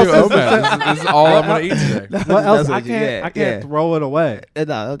 It's what all else you, is Omar. This is all I'm gonna eat today. What else? That's I what you- can't. I can't yeah. throw it away.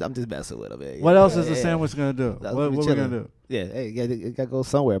 No, I'm just messing with him. Man. What else is the Yeah. sandwich gonna do? That's What we we chilling. gonna do? Yeah, hey, you gotta go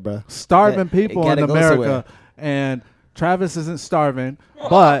somewhere, bro. Starving Yeah, it people in gotta go America, somewhere. and Travis isn't starving,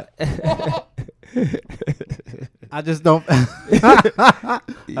 but I just don't. I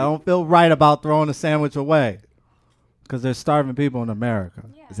don't feel right about throwing a sandwich away because there's starving people in America.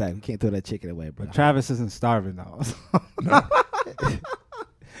 Yeah. Exactly. You can't throw that chicken away, bro. But Travis isn't starving though.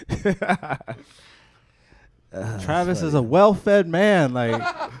 Travis is a well-fed man. Like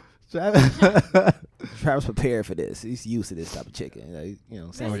Travis. Travis prepared for this. He's used to this type of chicken.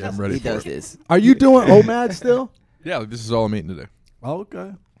 Sandwich. I'm ready He for does it. this. Are you doing OMAD still? Yeah, like, this is all I'm eating today.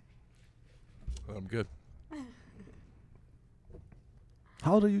 Okay. I'm good.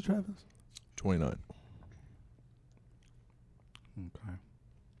 How old are you, Travis? 29.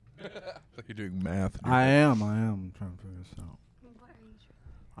 Okay. Like you're doing math. I am. I'm trying to figure this out. What are you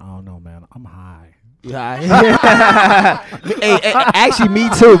I don't know, man. I'm high. Yeah. hey, actually, me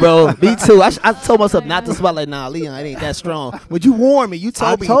too, bro. Me too. I told myself not to smoke. Like, nah, Leon, it ain't that strong. When you warned me, you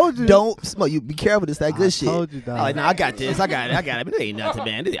told me, told you. don't smoke. You be careful. This that good I shit. told you, dog. I'm like, nah, I got this. I got it. It ain't nothing,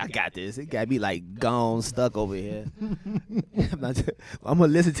 man. I got this. It got me like gone, stuck over here. I'm gonna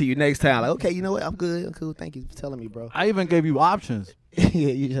listen to you next time. Like, okay, you know what? I'm good. I'm cool. Thank you for telling me, bro. I even gave you options. Yeah,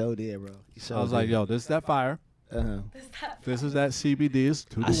 you sure did, bro. You sure I was did. like, yo, this is that fire. Uh-huh. This is that CBD. It's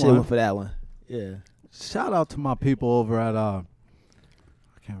 2 I to should have 1. went for that one. Yeah. Shout out to my people over at I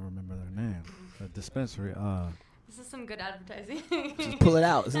can't remember their name. The dispensary. This is some good advertising. Just pull it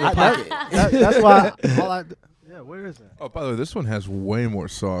out. It's in your I- pocket. That's why. Yeah, where is that? Oh, by the way, this one has way more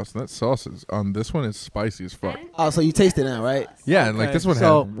sauce. That sauce is on this one is spicy as fuck. Oh, so you tasted it now, right? Yeah, and like Okay, this one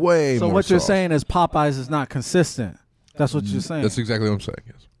so- has way So more. what you're sauce. saying is Popeyes is not consistent. That's what you're saying. That's exactly what I'm saying.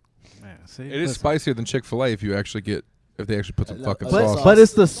 Yes, Man, see, it is listen. spicier than Chick-fil-A if they actually put some fucking but- sauce. But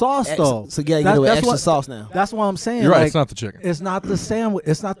it's the sauce though. So yeah, you That- get that's extra what- sauce now. That's what I'm saying. You're right. Like, It's not the chicken. It's not the sandwich.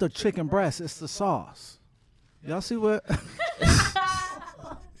 It's not the chicken breast. It's the sauce. Y'all see what?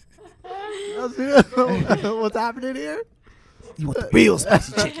 Y'all see what's happening here? You want the real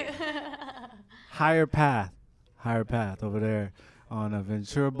spicy chicken? Higher Path over there on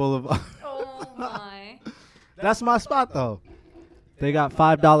Ventura Boulevard. Oh my. That's my spot though. They got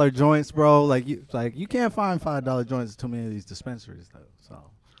 $5 joints, bro. Like you can't find $5 joints at too many of these dispensaries though. So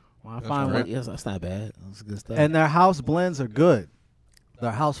when I That's find right. one, Yes, that's not bad. That's good stuff. and their house blends are good.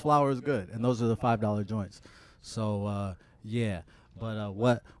 Their house flour is good, and those are the $5 joints. So yeah, but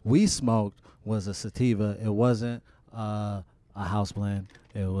what we smoked was a sativa. It wasn't a house blend.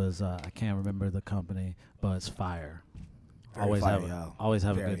 It was I can't remember the company, but it's fire. Very Always fire, have y'all. always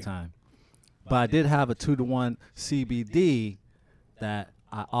have a Very. good time. But I did have a 2-to-1 CBD that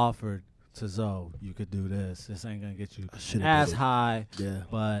I offered to Zoe. You could do this. This ain't gonna get you I should've as did it. high, yeah,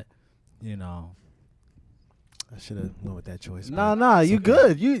 but you know. I should have went with that choice. Nah, but it's you okay.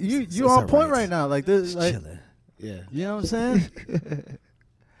 good. You It's on all point right. right now. Like this, Just like chilling. Yeah. you know what I'm saying.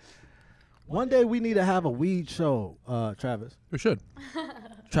 One day we need to have a weed show, Travis. We should.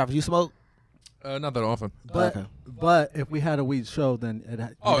 Travis, you smoke? Not that often. But Okay. but if we had a weed show,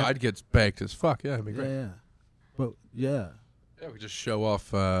 then Oh, I'd get baked as fuck. Yeah, it'd be yeah, great. yeah. But yeah, Yeah, we just show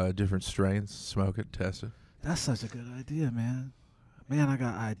off different strains, smoke it, test it. that's such a good idea, man. Man, I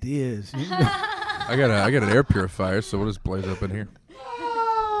got ideas. I got an air purifier, so we'll just blaze up in here.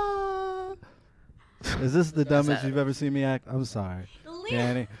 Is this the dumbest you've ever seen me act? I'm sorry,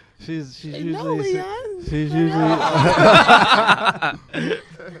 Danny. She's usually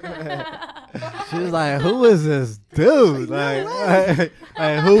she's like, who is this dude? Like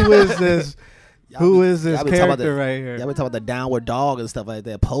who is this? Who is this character right here? Y'all been talking about the downward dog and stuff like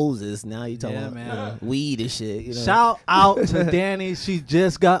that, poses. Now you talking about man. weed and shit. You know? Shout out to Danny. She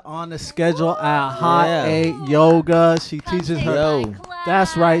just got on the schedule at Hot 8 Yoga. She teaches her. Yo.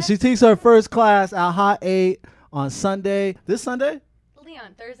 That's right. She teaches her first class at Hot 8 on Sunday. This Sunday?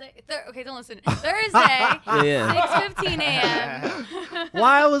 Leon, Thursday. Okay, don't listen. Thursday, 6:15 a.m.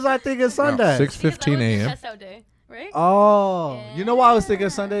 Why was I thinking Sunday? 6:15 a.m. Test out day, right? Oh, you know why I was thinking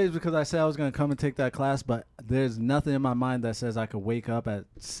Sunday is because I said I was going to come and take that class, but there's nothing in my mind that says I could wake up at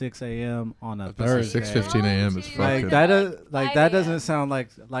 6 a.m. on a Thursday. 6:15 a.m. is fucking. That doesn't sound like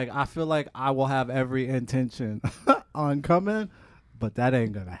I feel like I will have every intention on coming, but that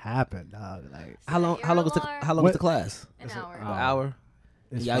ain't gonna happen, dog. Like how long is the class? An hour. An hour.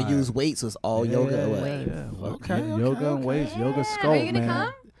 it's Y'all fine. use weights, so it's all yoga. Or what? Yeah. Okay, Yoga and weights, yoga Are sculpt, you gonna man.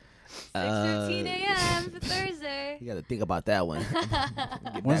 come? 6:15 a.m. for Thursday. You got to think about that one.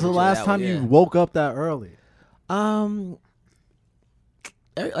 When's the last time you woke up that early?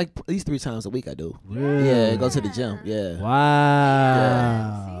 Like at least 3 times a week I do. Really? Yeah, go to the gym. Yeah.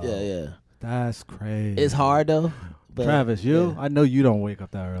 Wow. Yeah. That's crazy. It's hard though. But Travis, you? yeah. I know you don't wake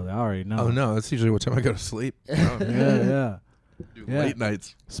up that early. I already know. Oh no, that's usually what time I go to sleep. Yeah. Do Yeah. late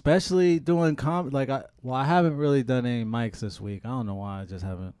nights. Especially doing comedy. Like, I haven't really done any mics this week. I don't know why. I just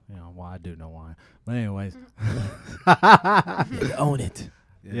haven't. Well, I do know why. But anyways. Own it.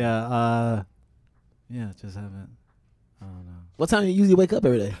 Yeah. Just haven't. I don't know. What time do you usually wake up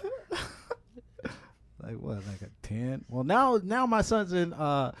every day? Like what? Like at 10? Well, now my son's in.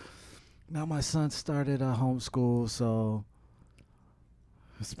 Now my son started homeschool, so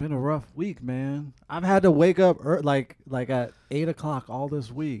it's been a rough week, man. I've had to wake up like at 8 o'clock all this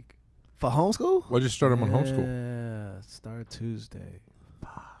week. For homeschool? Why'd you start him on homeschool? Yeah, start Tuesday.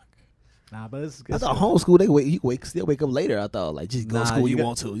 Fuck. Nah, but it's I thought homeschool still wake up later. I thought like just go to school you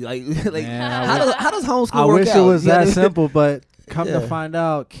want to. Like Man, how does homeschool I work wish out? it was You know that what I mean? simple, but come to Yeah. find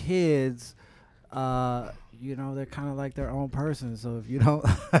out, kids, they're kind of like their own person. So if you don't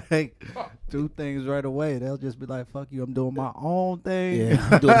like do things right away, they'll just be like, "Fuck you, I'm doing my own thing." Yeah,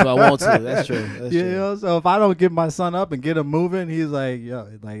 I'm doing what I want to. That's true. That's You true. know, so if I don't get my son up and get him moving, he's like,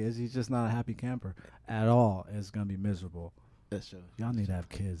 he's just not a happy camper at all. It's gonna be miserable. That's true. Y'all need to have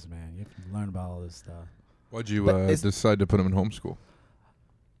kids, man. You have to learn about all this stuff. Why'd you But it's- decide to put him in homeschool?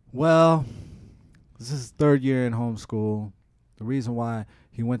 Well, this is his 3rd year in homeschool. The reason why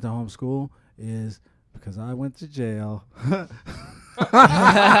he went to homeschool is because I went to jail.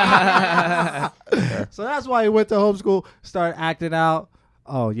 So that's why he went to homeschool, started acting out.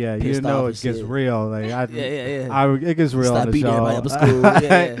 Oh, yeah, Pissed you know off it and gets shit. real. Like Yeah. it gets real Stop on the beating show. everybody up at school.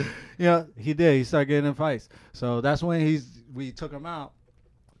 Yeah. He did. He started getting in fights. So that's when we took him out.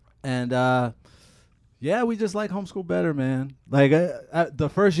 And we just like homeschool better, man. Like the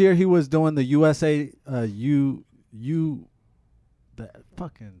first year he was doing the USA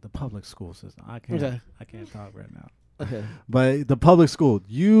the public school system. I can't talk right now. Okay. But the public school,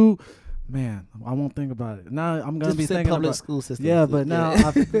 man, I won't think about it. Now I'm gonna Just be say thinking public about school system. Yeah, but now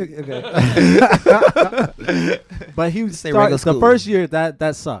Okay. but he Say regular the school. first year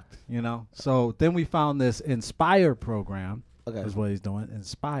that sucked, So then we found this Inspire program. Okay. Is what he's doing,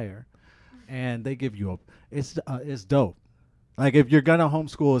 Inspire, and they give you it's dope. Like if you're gonna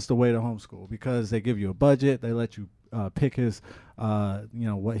homeschool, it's the way to homeschool because they give you a budget. They let you pick his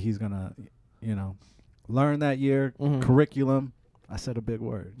what he's gonna learn that year, curriculum. I said a big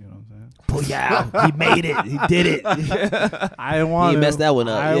word, you know what I'm saying? Booyah! He made it. He did it. I didn't want He to messed that one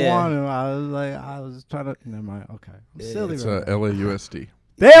up, I didn't yeah. want to. I was trying to. Never mind. Okay, I'm silly. It's right now. LAUSD.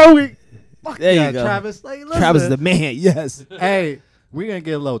 There we. Fuck There yeah, you go. Travis. Like, listen. Travis is the man. Yes. Hey, we're gonna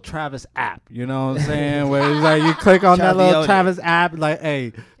get a little Travis app. You know what I'm saying? Where it's like you click on that little Travioli. Travis app. Like,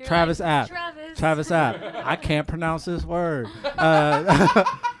 hey, You're Travis like, app. Travis app. I can't pronounce this word.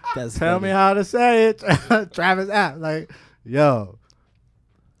 That's Tell funny. me how to say it. Travis app. Like, yo.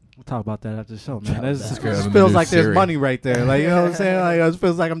 We'll talk about that after the show, man. Travis This app. Grabbing the feels new like there's Siri. money right there. Like, you know what I'm saying? Like, it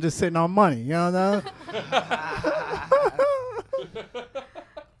feels like I'm just sitting on money. You know?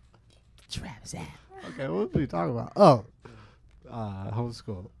 Travis app. Okay, what were we talking about? Oh,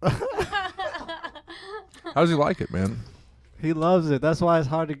 homeschool. How does he like it, man? He loves it. That's why it's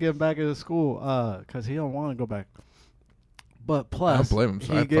hard to get him back into school. Cause he don't want to go back. But plus, blame him,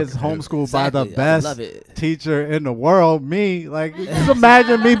 so I he gets fucking hate it. homeschooled by the Exactly. I love best it. teacher in the world. Me, like, just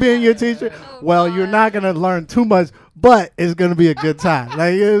imagine me being your teacher. Oh, Well, you're God. not gonna learn too much, but it's gonna be a good time.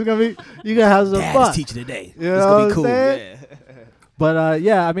 Like, it's gonna be, you gonna have some Dad's fun. teaching today. You It's know gonna what be I'm cool. saying? Yeah. But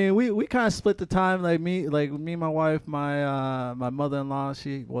yeah, I mean, we kind of split the time. Like me, my wife, my mother-in-law.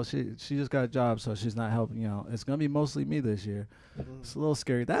 She just got a job, so she's not helping. You know, it's gonna be mostly me this year. It's a little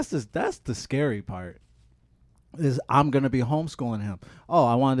scary. That's the scary part. Is I'm gonna be homeschooling him. Oh,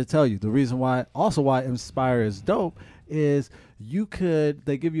 I wanted to tell you the reason why. Also, why Inspire is dope is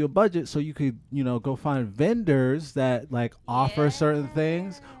they give you a budget so you could go find vendors that like offer certain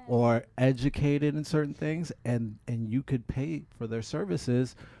things or educated in certain things, and you could pay for their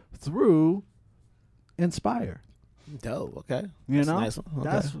services through Inspire. Dope. Okay. You That's a know, nice one. Okay.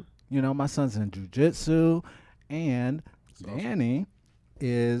 that's my son's in jujitsu, and Danny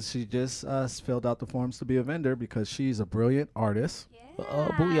she just filled out the forms to be a vendor because she's a brilliant artist. Oh,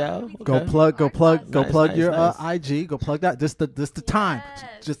 booyah. Go Okay. plug Nice, your nice. IG. Go plug that. This the time.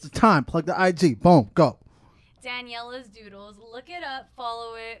 Yes. Just the time. Plug the IG. Boom. Go. Daniela's Doodles. Look it up.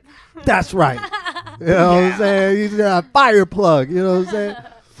 Follow it. That's right. You know what I'm saying? You got a fire plug. You know what I'm saying?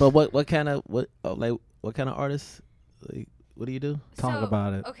 But what kind of artists? Like, what do you do? Talk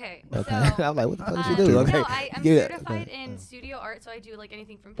about it. Okay. Okay. So, I'm like, what the fuck did you do? no, Okay. I'm Yeah. certified in studio art, so I do like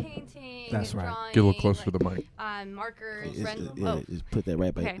anything from painting, That's right. drawing, Get a little closer to the mic. markers, Just put that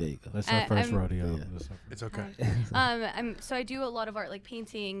right back Okay. there. You go. That's our first I'm- rodeo. Yeah. It's okay. so I do a lot of art, like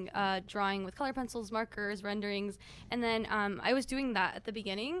painting, drawing with color pencils, markers, renderings, and then I was doing that at the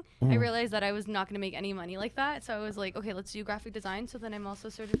beginning. I realized that I was not going to make any money like that, so I was like, okay, let's do graphic design. So then I'm also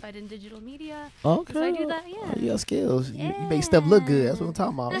certified in digital media. Okay. So I do that, yeah. Oh, you got skills. You make stuff look good. That's what I'm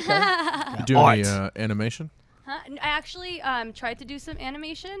talking about. Okay. You do any animation? I actually tried to do some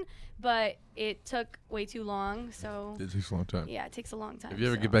animation, but it took way too long. So It takes a long time. yeah, it takes a long time. If you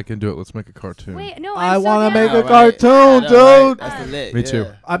ever so. get back into it, let's make a cartoon. Wait, no, I want to make a All right. cartoon, Yeah, right. dude. That's the lit. Me too.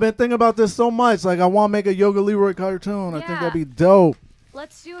 Yeah. I've been thinking about this so much. Like, I want to make a Yoga Leroy cartoon. I think Yeah. that'd be dope.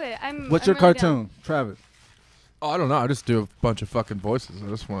 Let's do it. What's I'm your really cartoon, Travis? Oh, I don't know. I just do a bunch of fucking voices. I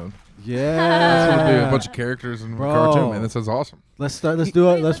just want to do a Yeah. bunch of characters in a Bro. cartoon, man. That sounds awesome. Let's do it.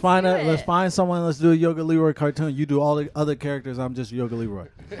 Wait, Let's find do it. Let's it. find someone. Let's do a Yoga Leroy cartoon. You do all the other characters. I'm just Yoga Leroy.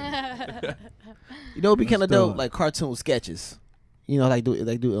 down. You know, it'd be kind of do dope, it. like cartoon sketches. You know, like do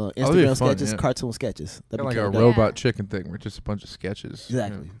that'd be Instagram fun, sketches, yeah. cartoon sketches. That'd Kind be of like kinda a dope. robot chicken thing, where it's just a bunch of sketches.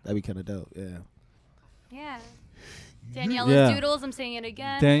 Exactly. That'd be kind of dope. Yeah. Yeah. Daniela's Yeah. Doodles. I'm saying it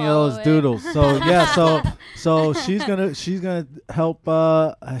again. Daniela's Follow it. Doodles. So yeah, so she's gonna help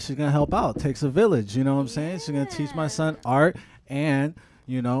out. Takes a village. You know what I'm saying? She's gonna teach my son art, and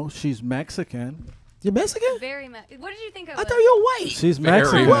she's Mexican. You're Mexican? Very what did you think I I was? thought you were white. She's Very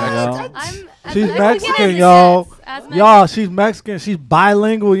Mexican, Mexican. yo. I'm as She's Mexican Mexican, as it yo. gets, as Y'all, Mexican. she's Mexican. She's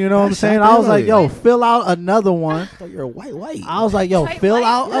bilingual. You know what I'm That's saying? I was like, really- yo, fill out another one. I thought you were white. I was like, yo, White, fill white,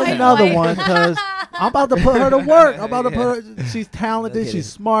 out white, another white. one because I'm about to put her to work. I'm about to put her. She's talented. Okay.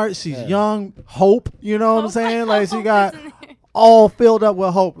 She's smart. She's Yeah. young. Hope. You know what I'm saying? Like she Hope got is in there. all filled up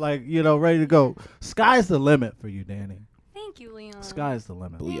with hope. Like ready to go. Sky's the limit for you, Danny. Thank you, Leon. Sky's the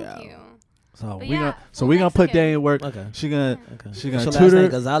limit. Thank Booyah. you. So But we yeah, gonna full we gonna put Mexican. Danny to work. Okay. She gonna Okay. she gonna What's your last name? tutor.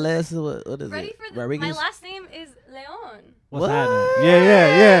 Gonzalez? What is Ready it? for the, Rodriguez? my last name is Leon. What's What? happening?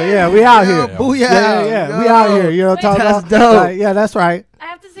 Yeah. We out Yo, here. booyah. Yeah. We out here. You know what I'm talking That's about? dope. Like, yeah, that's right. I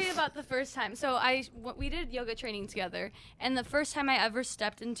have to say about the first time. So we did yoga training together, and the first time I ever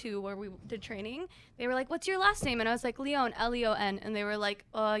stepped into where we did training, they were like, "What's your last name?" And I was like, "Leon, Leon." And they were like,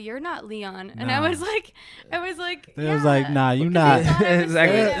 "You're not Leon." And I Nah. was like, It was like, nah, you Because not. they thought I was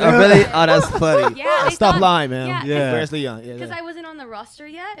Exactly. Leon. Oh, really? Oh, that's funny. Yeah, they Stop thought- lying, man. yeah, Yeah. Where's Leon? Yeah, Because yeah. I wasn't on the roster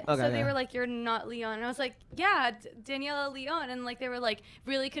yet, Okay, so they yeah. were like, "You're not Leon," and I was like, "Yeah, Daniela Leon," and like they were like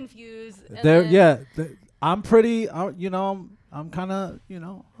really confused. And There, then- yeah. I'm pretty. I'm kind of,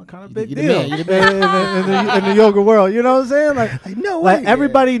 I'm kind of big You the deal man, you the in the yoga world. You know what I'm saying? Like, know like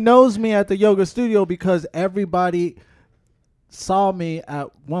everybody knows me at the yoga studio because everybody saw me at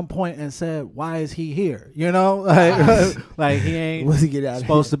one point and said, "Why is he here?" You know, like he ain't What's he get out of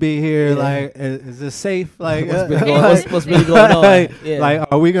supposed to be here. Yeah. Like, is this safe? Like, What's been going- what's been going on? Like, Yeah. like,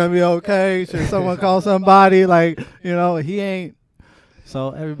 are we gonna be okay? Should someone call somebody? Like, he ain't.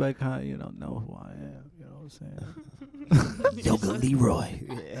 So everybody kind of, know who I am. You know what I'm saying? Yoga Leroy.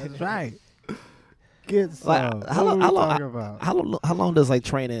 That's right. Get some. Like, how What long- are how we long- talking about? How long does like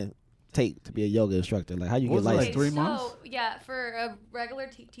training take to be a yoga instructor? Like how you What get was it, like, licensed? 3 so, months? yeah, for a regular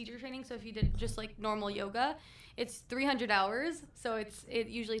teacher training, so if you did just like normal yoga, it's 300 hours. So it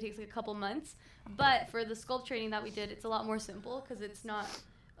usually takes like a couple months. But for the sculpt training that we did, it's a lot more simple because it's not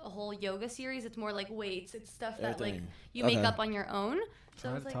a whole yoga series. It's more like weights. It's stuff that like Everything. you make Okay. up on your own. So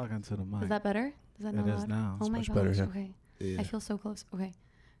Try it's like, talking to the mic. is that better? Is that It not is loud? now. Oh It's my much gosh. better, yeah. Okay. Yeah. I feel so close. Okay.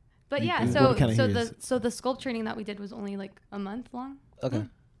 But You- yeah, you- so What kind of so heat the is- so the sculpt training that we did was only like a month long. Okay.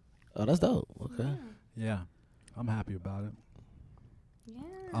 Oh, that's dope. Okay. Yeah, I'm happy about it. Yeah.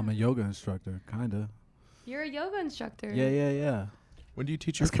 I'm a yoga instructor, kinda. You're a yoga instructor. Yeah. When do you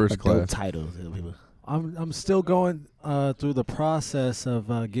teach your That's kind first of dope class? title to people. I'm still going through the process of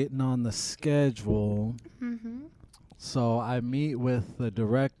getting on the schedule. Mm-hmm. So I meet with the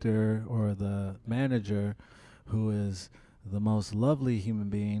director or the manager, who is the most lovely human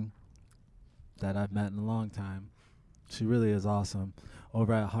being that I've met in a long time. She really is awesome.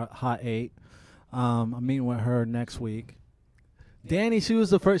 Over at Hot 8. I'm meeting with her next week. Danny, she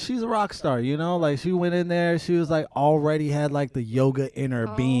was the first. She's a rock star, you know. Like she went in there, she was like already had like the yoga in her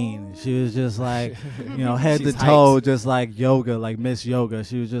being. She was just like, you know, head to She's toe, hyped. just like yoga, like Miss Yoga.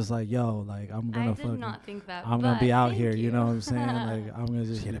 She was just like, yo, like I'm I gonna did fucking, not think that. I'm gonna but be out thank here. You know what I'm you. saying? Like I'm gonna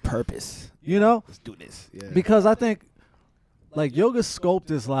just, She had a purpose. you know, Let's do this. Yeah. because I think like yoga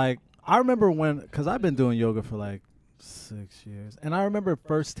sculpt is like, I remember when, cause I've been doing yoga for like 6 years, and I remember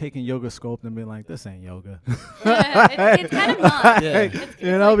first taking yoga sculpt and being like, this ain't yoga. it's kind of not. Yeah.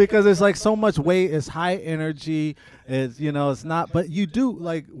 You know, because it's like so much weight, it's high energy, it's, you know, it's not, but you do,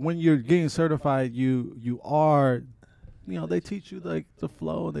 like when you're getting certified, you are, you know, they teach you like the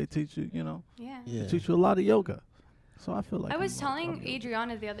flow, they teach you, you know, Yeah. Yeah. they teach you a lot of yoga. So I feel like I was I'm telling yoga.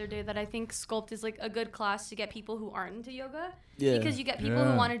 Adriana the other day that I think sculpt is like a good class to get people who aren't into yoga. Yeah. Because you get people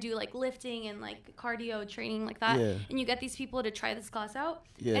Yeah. who want to do like lifting and like cardio training like that. Yeah. And you get these people to try this class out.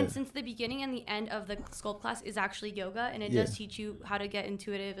 Yeah. And since the beginning and the end of the sculpt class is actually yoga, and it Yeah. does teach you how to get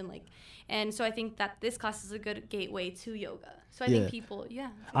intuitive and like, and so I think that this class is a good gateway to yoga. So I Yeah. think people, yeah.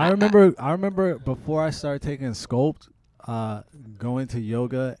 I remember before I started taking sculpt, going to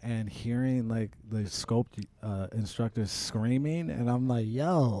yoga and hearing like the sculpt instructors screaming, and I'm like,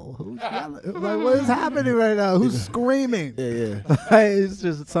 yo, who's yelling? Like, what is happening right now? Who's screaming? Yeah. It's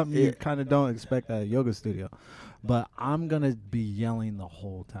just something Yeah. you kind of don't expect at a yoga studio. But I'm gonna be yelling the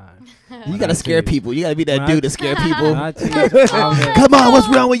whole time. You gotta scare people. You gotta be that When I- dude to scare people. When I teach, I'm gonna- Come on, what's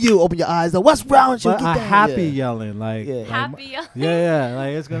wrong with you? Open your eyes. Though. What's wrong with you? but Get a down. happy Yeah. yelling, like, Yeah. like Happy. yeah,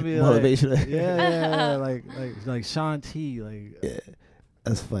 like it's gonna be Motivation. like, yeah, like Sean T, like, Yeah.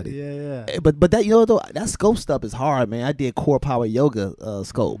 That's funny. yeah. But that, you know, though, that scope stuff is hard, man. I did core power yoga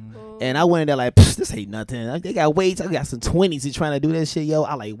scope. And I went in there like, this ain't nothing. Like, they got weights. I got some 20s. He's trying to do that shit, yo.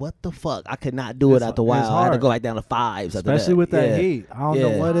 I like, what the fuck? I could not do it It's- after a it's while. I had to hard. go back down to 5s. after Especially with that Yeah. heat. I don't know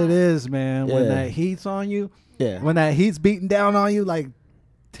Yeah. what it is, man. When Yeah. that heat's on you, Yeah. when that heat's beating down on you, like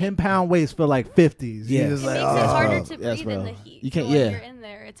 10-pound weights feel like 50s. Yeah. You It just makes like, it oh. harder to Yes, breathe in bro. the heat. You can't- So when yeah. you're in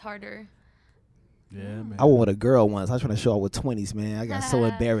there, it's harder. Yeah, man. I went with a girl once. I was trying to show up with 20s, man. I got so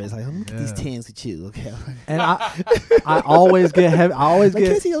embarrassed. Like, look at these Yeah. 10s with you. Okay. And I always get heavy. I always Like, get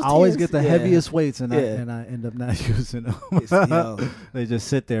can't see those I always tears. get the Yeah. heaviest weights, and Yeah. I end up not using them. It's, you know, They just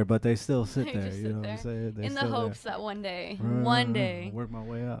sit there, but they still sit They there. just You sit know what there I'm saying? They In the still there. hopes that one day, Work my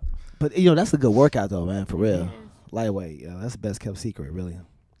way up. but, you know, that's a good workout, though, man, for real. It is. Lightweight. Yeah, that's the best kept secret, really.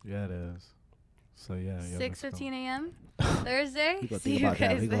 Yeah, it is. So yeah. 6:15 a.m. Thursday. We gonna See think you about that.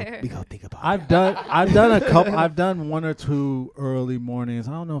 guys We there. gonna think about I've that. done a couple. I've done one or two early mornings.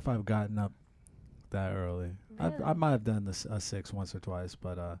 I don't know if I've gotten up that early. I Really? might have done this 6 once or twice,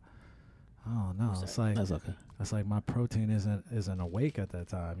 but I don't know. It's like That's okay. my protein isn't awake at that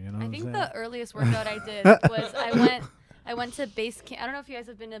time. You know what I I'm think saying? the earliest workout I did was I went to base camp. I don't know if you guys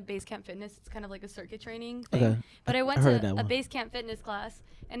have been to base camp fitness. It's kind of like a circuit training thing. Okay. But I went I heard to that a one. base camp fitness class,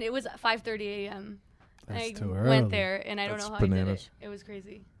 and it was at 5:30 a.m. And That's I too early. went there, and I don't That's know how I did bananas. it. It was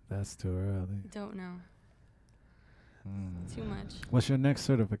crazy. That's too early. Don't know. Mm. Too much. What's your next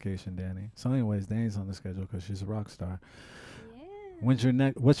certification, Danny? So, anyways, Danny's on the schedule because she's a rock star. Yeah. When's your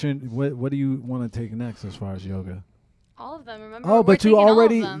next? What do you want to take next as far as yoga? All of them. Remember? Oh, We're but you taking all of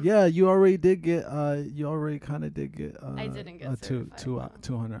already, them. yeah, you already did get, you already kind of did get, I didn't get a certified, no.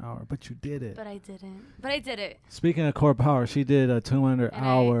 200 hour, but you did it. But I didn't. But I did it. Speaking of Core Power, she did a 200 And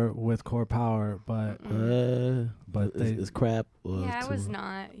hour with Core Power, but but they it's crap. Or Yeah, I was too-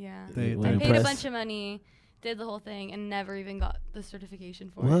 not. Yeah. they, You I weren't paid a impressed? bunch of money, did the whole thing, and never even got the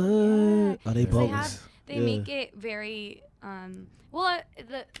certification for What? it. Yeah. Are they 'Cause they bogus? They Yeah. make it very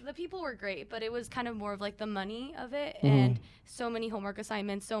the people were great, but it was kind of more of like the money of it and so many homework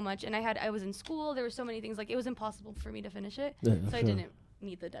assignments, so much, and I was in school, there were so many things, like it was impossible for me to finish it. Yeah, So I sure. didn't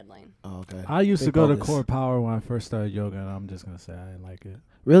meet the deadline. Oh, okay. I used They to go to bogus. Core Power when I first started yoga, and I'm just gonna say I didn't like it.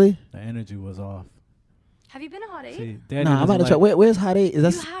 Really? The energy was off. Have you been to Hot 8? See, Danny Nah, I'm was about to like, try. Where's Hot 8? Is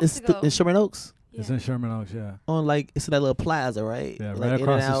that You have it's to go. in Sherman Oaks? It's in Sherman Oaks, yeah. On like it's that little plaza, right? Yeah, like right in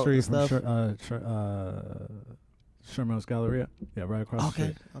across and the out street and from stuff? Sherman Oaks Galleria. Yeah, right across the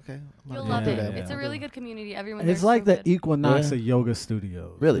Okay, street. okay. You'll Yeah, love yeah, it. yeah. It's a really good community. Everyone. It's there's like so the good. Equinox Yeah. of yoga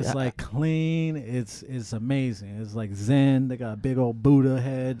studios. Really? It's like clean. It's amazing. It's like Zen. They got a big old Buddha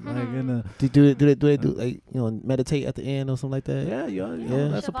head, like in the. Do they do like meditate at the end or something like that? Yeah, Yeah.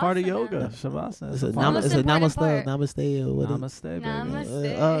 that's a part of Shavasana. yoga. Shavasana. It's a, It's a part of it's a Most important namaste, part. namaste or whatever. Namaste, baby.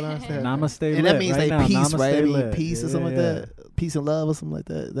 Namaste. Namaste. Namaste. And that lit means right like now. peace, Namaste right? I mean lit. peace or Yeah, something yeah. like that. Peace and love or something like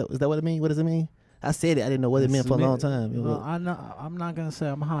that. Is that what it mean? What does it mean? I said it. I didn't know what it meant for a long time. Well, I'm not gonna say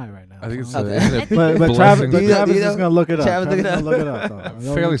I'm high right now. I think it's, so- Okay. isn't it but blessings Travis, be- Do you know- Travis is gonna look it up. Travis, look it Travis up. gonna look it up. I'm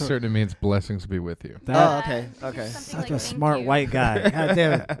though. fairly certain it means blessings be with you. That, Oh, okay, okay. Something Such like, a thank smart you. white guy. God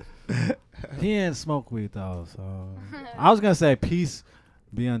damn it. He didn't smoke weed though, so I was gonna say peace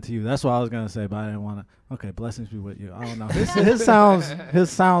be unto you. That's what I was gonna say, but I didn't want to. Okay, blessings be with you. I don't know. His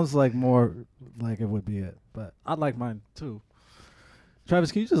sounds like more like it would be it, but I'd like mine too.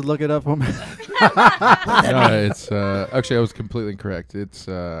 Travis, can you just look it up for me? No, it's actually I was completely incorrect. It's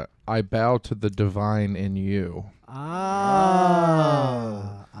I bow to the divine in you.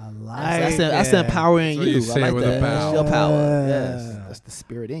 I like That's it. empowering That's what you you. say I like with a that. bow. It's your power. Yeah. Yes, that's the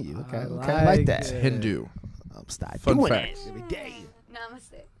spirit in you. Okay, I okay, I like like that. It's it. Hindu. I'm start Fun doing fact. it every day.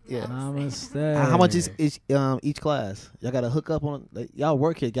 Namaste. Yeah. Namaste. How much is each class? Y'all got to hook up on. Like, y'all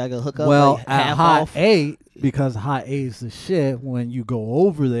work here. Y'all got to hook up. Well, like, at half Hot off. 8, because Hot 8 is the shit, when you go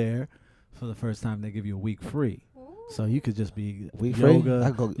over there for the first time, they give you a week free. So you could just be Week free? yoga.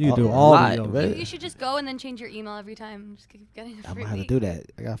 I go You can do a all lot, the yoga. right? You should just go and then change your email every time. Just keep getting a I'm free gonna have to week. do that.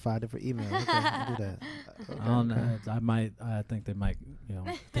 I got 5 different emails. Okay, I'll do that. I don't know. I think they might,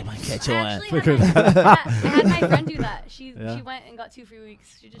 They might catch I on. actually I had my friend do that. She went and got 2 free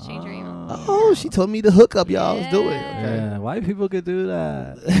weeks. She just changed her email. Oh, she told me to hook up, y'all. Let's do it. Yeah. Okay. Yeah, white people could do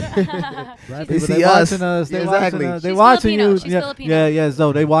that. White They people, see they us. watching us. They Yeah, watching exactly. us. They She's watching Filipino. you. She's yeah, Filipino. yeah.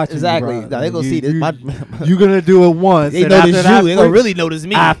 So they watching Exactly. you, bro. Now they gonna You- see this. You, you're gonna do it once. They and notice after that you. They gonna free- really notice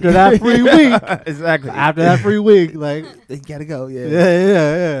me. after that free week. exactly. After that free week, like They gotta go. Yeah.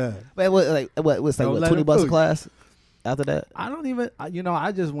 yeah. Wait, what's like Don't what, let 20 it bucks a fool you. class? After that, I don't even.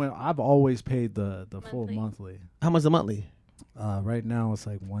 I just went. I've always paid the full Monthly. monthly. how much a monthly? Right now it's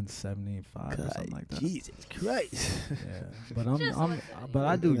like 175 or something like that. Jesus Christ. Yeah, but Just I'm like- but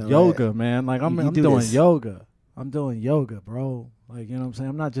I do You know, yoga, man. Like I'm you do doing this. yoga. I'm doing yoga, bro. Like, you know what I'm saying?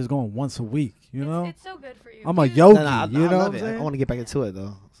 I'm not just going once a week, you know? It's so good for you. I'm a You- yogi, I you know love what I'm it. saying? I want to get back into it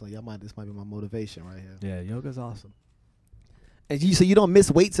though. So this might be my motivation right here. Yeah, yoga's awesome. And so you don't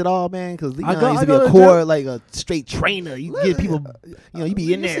miss weights at all, man? Because Leon I used to go be a to the core, gym. like a straight trainer. You give people, you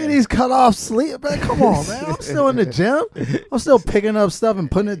be in You see there. these cut off sleep, man? Come on, man. I'm still in the gym. I'm still picking up stuff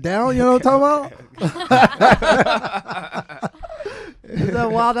and putting it down. You know what I'm talking about? Is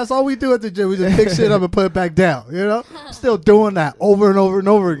that wild? That's all we do at the gym. We just pick shit up and put it back down. You know, still doing that over and over and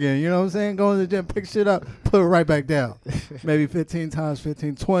over again. You know what I'm saying? Going to the gym, pick shit up, put it right back down. Maybe 15 times,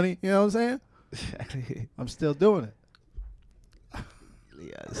 15, 20. You know what I'm saying? I'm still doing it.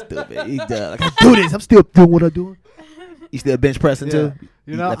 Yeah, stupid. He does. Like, I do this. I'm still doing what I'm doing. You still bench pressing too?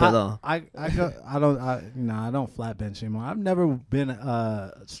 You know, left that alone. I don't flat bench anymore. I've never been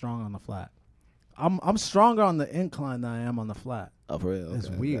strong on the flat. I'm stronger on the incline than I am on the flat. Oh, for real? It's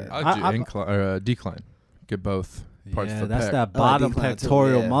Okay, weird. okay. I do decline. Get both parts Yeah, of the that's pec. that I like bottom decline too,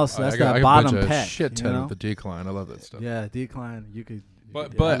 pectoral yeah. muscle. I That's got that a bottom bunch of pec. shit you ton know? of the decline. I love that stuff. Yeah, decline. You could.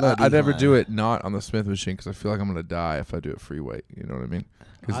 But yeah. I love I never decline. do it not on the Smith machine because I feel like I'm gonna die if I do it free weight. You know what I mean?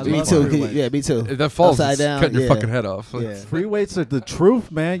 'Cause I Me love too. free weights. Yeah, me too. If that falls, Upside it's down, cutting your yeah. fucking head off. Yeah. Free weights are the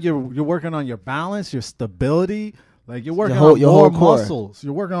truth, man. You're working on your balance, your stability. Like you're working whole- on your more whole core. muscles.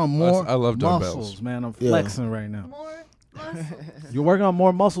 You're working on more I love dumbbells. muscles, man. I'm Yeah. flexing right now. More muscle. You're working on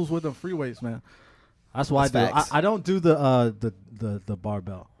more muscles with the free weights, man. That's why That's I do. facts. I don't do the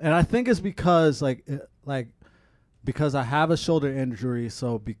barbell, and I think it's because because I have a shoulder injury.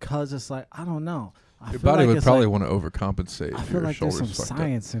 So because it's like I don't know. I Your feel body like would it's probably like- want to overcompensate I if feel your like there's shoulders some fucked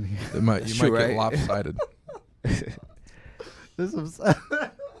science in here. up. You might True, get right? lopsided. There's some.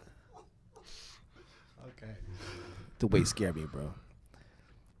 Okay. The weight scare me, bro.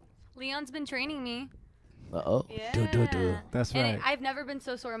 Leon's been training me. Uh-oh. Yeah. Do. That's And right. I've never been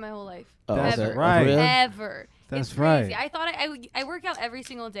so sore in my whole life. Oh, That's Ever. right. For real? Ever. That's It's crazy. right. I thought I work out every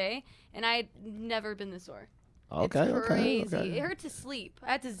single day, and I'd never been this sore. Okay, It's okay, crazy. okay. It hurt to sleep.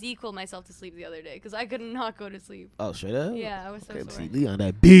 I had to Z-quil myself to sleep the other day because I could not go to sleep. Oh, straight up? Yeah, I was so Okay, sore. see Leon,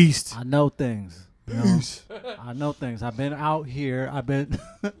 that beast. I know things. You know? I know things. I've been out here. I've been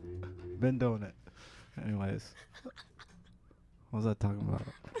been doing it. Anyways, what was I talking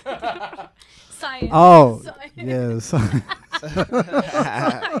about? Science. Oh, Science. yeah. Science.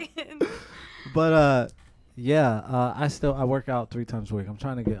 But yeah, I work out 3 times a week. I'm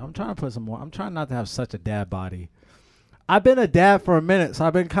trying to put some more. I'm trying not to have such a dad body. I've been a dad for a minute, so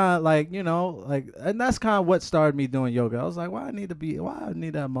I've been kind of like, and that's kind of what started me doing yoga. I was like, why I need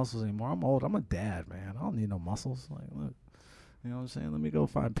to have muscles anymore? I'm old. I'm a dad, man. I don't need no muscles. Like, look, you know what I'm saying? Let me go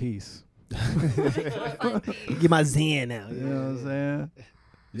find peace. Get my zen now. You know what I'm saying?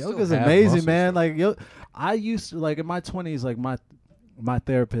 You Yoga's still have amazing, muscles, man. Like, I used to, like, in my 20s, like, my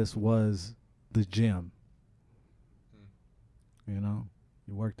therapist was the gym. You know,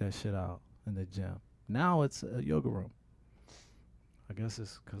 you work that shit out in the gym. Now it's a yoga room. I guess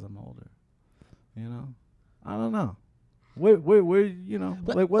it's because I'm older. You know, I don't know. Where you know,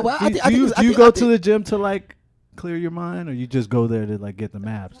 But- like what? well, do I you, thi- I do you, think- do you I go think- to the gym to like clear your mind, or you just go there to like get the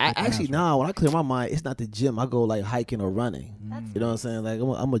maps? I get the actually maps no. When I clear my mind, it's not the gym. I go like hiking or running. That's You know what I'm saying? Like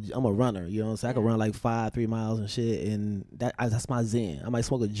I'm a runner. You know what I'm saying? I can run like 3 miles and shit, and that's my zen. I might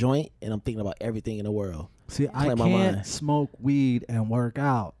smoke a joint, and I'm thinking about everything in the world. See, I clear my can't mind. smoke weed and work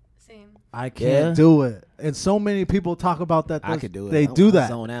out. Same. I can't Yeah? do it. And so many people talk about that. I could do it. They I'm- do I'm that.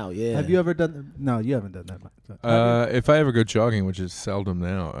 Zone out. Yeah. Have you ever done? No, you haven't done that. Have you? If I ever go jogging, which is seldom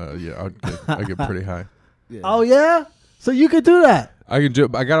now, I get pretty high. Yeah. Oh yeah. So you could do that. I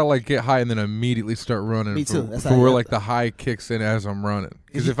gotta like get high and then immediately start running. Me too. For, That's for how where I- like the high kicks in as I'm running.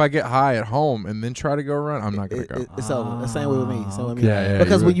 Because if I get high at home and then try to go run, I'm not gonna go. It's over. The same way with me. Same with me. Yeah, yeah,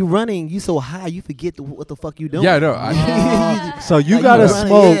 Because you when would. you running, you so high, you forget what the fuck you doing. Yeah, I know. So you Like, gotta you running,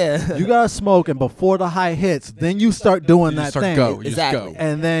 smoke. yeah. You gotta smoke, and before the high hits, then you start doing You that just start thing, go. You Exactly. just go.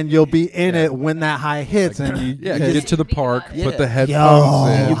 and then you'll be in it when that high hits, and you Yeah, just- get to the park, Yeah. put the yo,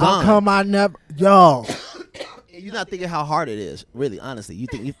 headphones in. You how gone. come I never yo? You're not thinking how hard it is. Really, honestly, you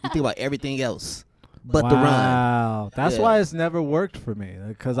think about everything else but the run. Wow, that's Yeah. why it's never worked for me,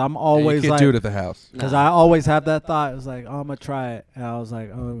 because I'm Yeah, always you can't like, do it at the house. because Nah. I always have that thought. It was like, oh, I'm gonna try it, and I was like,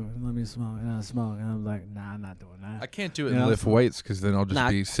 oh, let me smoke, and I smoke, and I'm like, nah, I'm not doing that. I can't do it You and know? lift weights because then I'll just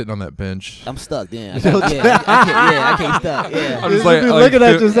Nah. be sitting on that bench. I'm stuck. Then I can't stop. Yeah. I'm You just like be looking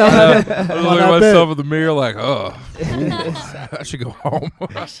at yourself I'm on looking that at bed. myself in the mirror like, oh, I should go home.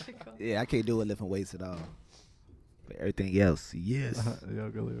 Yeah, I can't do it lifting weights at all. But everything else, yes.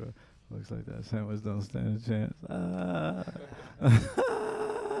 Yoga Libra. Looks like that sandwich don't stand a chance.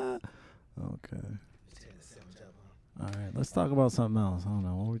 Okay. All right, let's talk about something else. I don't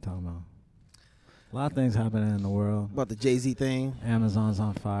know. What are we talking about? A lot of things happening in the world. About the Jay-Z thing. Amazon's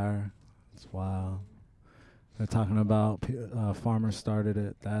on fire. It's wild. They're talking about farmers started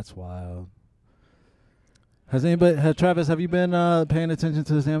it. That's wild. Travis, have you been paying attention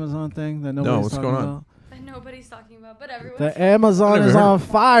to this Amazon thing that nobody's what's talking going on? about? That nobody's talking about, but everyone's The Amazon never is heard on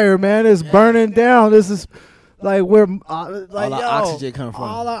fire, man. It's burning down. This is like we're like All our oxygen coming from.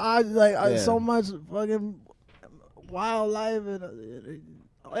 all Yeah. so much fucking wildlife and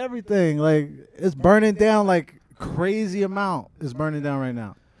everything. Like it's burning down like crazy amount. It's burning down right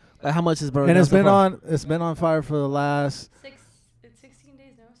now, Like, how much is burning? and down it's so been far? it's been on fire for the last it's 16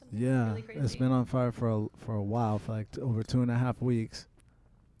 days now. Something yeah. really crazy. It's been on fire for a while, for like over 2.5 weeks.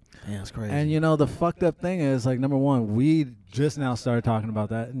 Damn, that's crazy. And you know the fucked up thing is, like, number one, we just now started talking about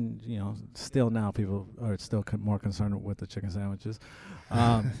that, and you know, still now people are still more concerned with the chicken sandwiches.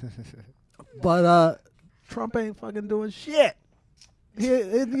 But Trump ain't fucking doing shit. He's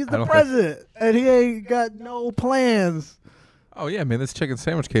I the don't president, and he ain't got no plans. Oh yeah, man, this chicken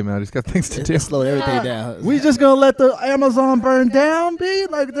sandwich came out. He's got things to do. it slowed everything down. We just gonna let the Amazon burn down, B?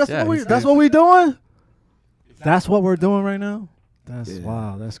 Like that's Yeah, that's what we doing. That's what we're doing right now. That's Yeah.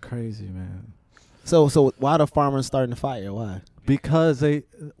 wow. That's crazy, man. So why the farmers starting the fire? Why? Because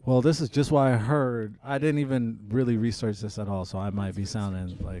this is just what I heard. I didn't even really research this at all, so I might be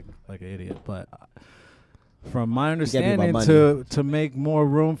sounding like an idiot. But from my understanding, money. to make more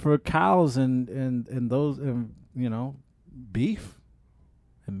room for cows and those you know, beef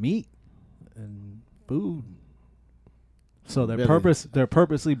and meat and food. So Really? they're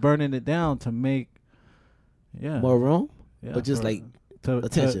purposely burning it down to make More room? yeah, but just for- like to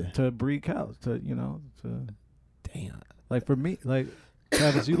attention. to breed cows, to damn. like for me, like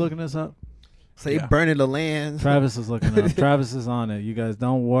Travis, you looking this up? So they Yeah. burning the land. Travis is looking up. Travis is on it. You guys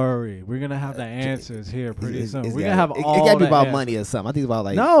don't worry. We're gonna have the answers here pretty soon. We're gonna have all It gotta be the about answers. money or something. I think it's about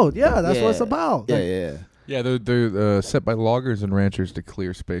like No, yeah, that's what it's Yeah. about. Yeah, Like, yeah. Yeah, they're set by loggers and ranchers to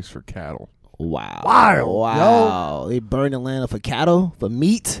clear space for cattle. Wow. Wild, Wow. They burn the land for cattle, for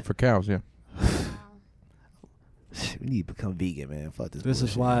meat. For cows, yeah. We need to become vegan, man. Fuck this. This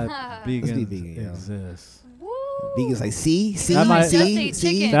is bullshit. why Let's vegans be vegan, yo. exist. Woo! Vegans like, see, That might- Just see, ate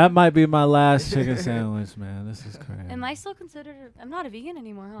see. chicken. That might be my last chicken sandwich, man. This is crazy. Am I still considered? I'm not a vegan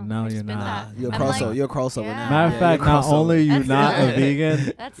anymore, huh? No, I've just you're been not. that. You're a I'm crossover. like, You're a crossover Yeah. now. Matter of Yeah, fact, you're a not crossover. only are you That's not a done.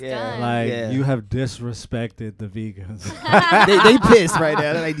 vegan, That's Yeah. done. like Yeah. you have disrespected the vegans. they pissed right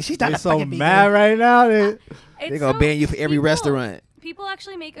now. They're like, she's not They're a so fucking vegan. mad right now. It's They're gonna so- ban you for every people- restaurant. People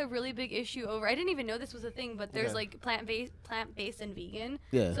actually make a really big issue over. I didn't even know this was a thing, but there's Okay. like plant-based and vegan.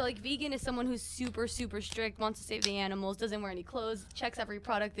 Yeah. So like vegan is someone who's super strict, wants to save the animals, doesn't wear any clothes, checks every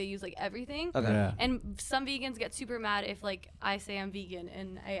product they use, like everything. Okay. Yeah. And some vegans get super mad if like I say I'm vegan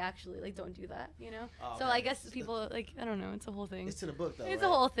and I actually like don't do that, you know. Oh, So okay. I guess people like I don't know. It's a whole thing. It's to the book though. It's right?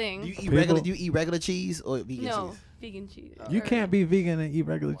 a whole thing. Do you eat People- regular? Do you eat regular cheese or vegan No, cheese? vegan cheese. You Or- can't be vegan and eat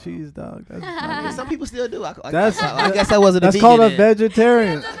regular cheese, dog. That's, Yeah, some people still do. I That's- guess I wasn't that's a vegan. called a then.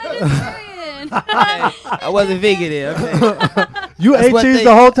 vegetarian. Vegetarian. I wasn't vegan then. Okay. You That's ate what cheese they-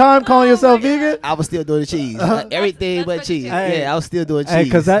 the whole time, calling Oh yourself my God. vegan? I was still doing the cheese. Everything that's but cheese. vegetarian. Hey. Yeah, I was still doing cheese. Hey,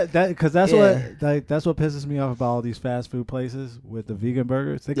 cause that's Yeah. that's what pisses me off about all these fast food places with the vegan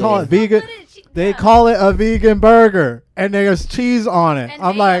burgers. They Yeah. call it vegan. They Yeah. call it a vegan burger, and there's cheese on it. And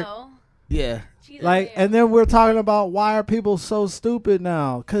I'm like, mayo. Yeah. Cheese and like, mayo. and then we're talking about why are people so stupid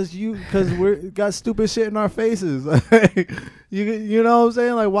now? Cause we're got stupid shit in our faces. you know what I'm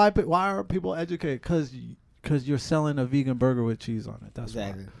saying? Like, why are people educated? Cause you're selling a vegan burger with cheese on it. That's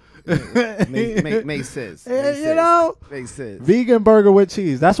Exactly. why. Makes sense. Yeah, Makes you sense. know, Makes sense. vegan burger with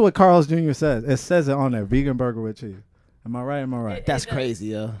cheese. That's what Carl's Jr. says. It says it on there. Vegan burger with cheese. Am I right? Am I right? It That's does. crazy,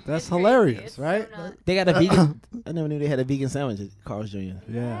 yo. That's It's crazy. hilarious, It's so right? not- They got a vegan. I never knew they had a vegan sandwich at Carl's Jr.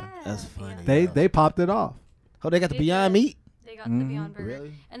 Yeah. That's funny. They popped it off. Oh, they got the They Beyond did. Meat, They got the Mhm. Beyond Burger.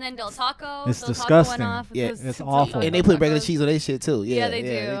 Really? And then Del Taco. It's Del disgusting. Taco went off. Yeah, it's Del awful. Taco and they put regular tacos. cheese on their shit too. Yeah, they do.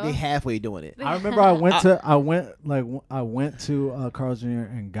 They halfway doing it. I remember I went to Carl's Jr.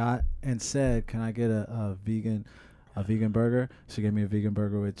 and said, "Can I get a vegan burger?" She gave me a vegan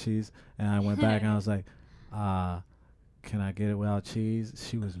burger with cheese, and I went back and I was like, "Can I get it without cheese?"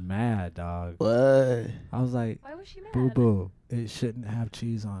 She was mad, dog. What? I was like, Why was she mad? "Boo boo, it shouldn't have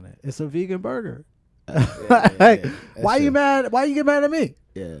cheese on it. It's a vegan burger." Yeah, Like, yeah. why That's you true. mad? Why you get mad at me?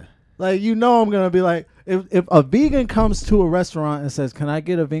 Yeah. Like, you know, I'm gonna be like, if a vegan comes to a restaurant and says, "Can I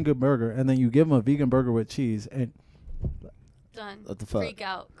get a vegan burger?" and then you give them a vegan burger with cheese, and Done. What the fuck? Freak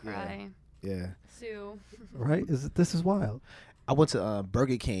out. Cry. Yeah. Sue. right, this is wild. I went to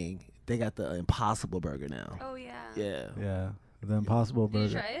Burger King. They got the Impossible Burger now. Oh yeah. Yeah. Yeah, the Impossible Did you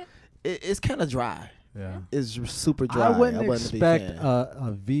Burger. try it? It's kind of dry. Yeah. It's super dry. I wouldn't wasn't a big expect fan.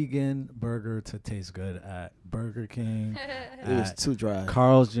 a vegan burger to taste good at Burger King, It was at too dry.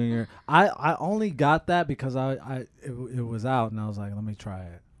 Carl's Jr. I only got that because it was out and I was like, let me try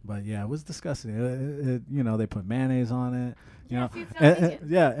it. But yeah, it was disgusting. It you know, they put mayonnaise on it. You Yeah, know, see, it's not vegan.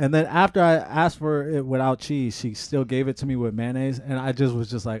 yeah, and then after I asked for it without cheese, she still gave it to me with mayonnaise, and I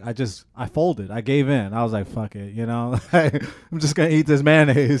folded. I gave in. I was like, fuck it, you know, I'm just gonna eat this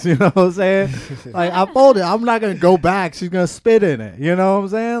mayonnaise. You know what I'm saying? Like, I folded. I'm not gonna go back. She's gonna spit in it. You know what I'm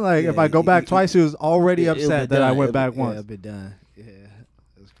saying? Like, if Yeah, I go back twice, she was already It'll be upset that I done. went It'll back be- once. Yeah, it'll be done. Yeah,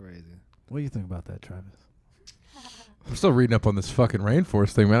 that's crazy. What do you think about that, Travis? I'm still reading up on this fucking rainforest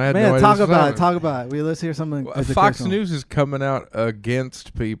thing, man. I had no Man, idea talk this was about on it. Talk about it. Let's hear something. Fox educational. News is coming out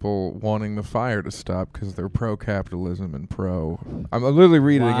against people wanting the fire to stop because they're pro-capitalism and pro. I'm literally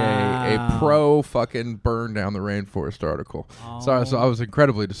reading a Wow. pro fucking burn down the rainforest article. Sorry, so I was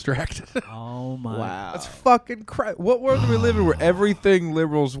incredibly distracted. Oh my. Wow. That's fucking crap. What world do we live in where everything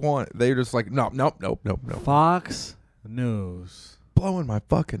liberals want, they're just like, nope. Fox News. Blowing my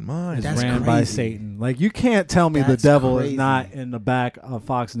fucking mind. That's ran by crazy. Satan. Like, you can't tell me That's the devil crazy. is not in the back of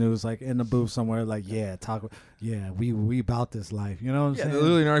Fox News, like in the booth somewhere. Like, we about this life. You know what I'm Yeah, saying? they're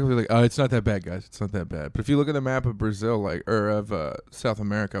literally an article like, oh, it's not that bad, guys. It's not that bad. But if you look at the map of Brazil, like, or of South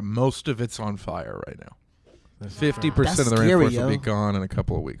America, most of it's on fire right now. 50% That's of the scary, rainforest yo. will be gone in a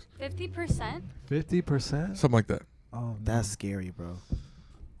couple of weeks. 50%. 50%. Something like that. Oh, That's scary, bro.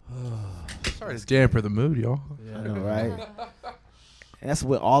 Sorry to damper the mood, y'all. yeah. I know, right? And that's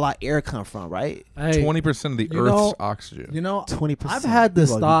where all our air come from, right? Hey, 20% of the you Earth's know- oxygen. you know, 20%. I've had this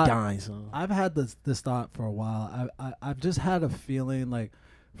thought. Dying, son. I've had this thought for a while. I've just had a feeling like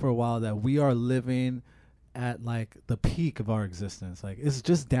for a while that we are living at like the peak of our existence. Like, it's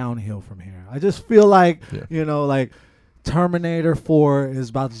just downhill from here. I just feel like, Yeah. you know, like Terminator 4 is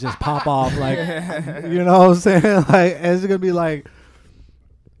about to just pop off. Like, you know what I'm saying? Like, it's gonna be like,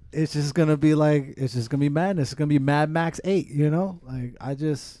 it's just gonna be madness. It's gonna be Mad Max 8. You know, like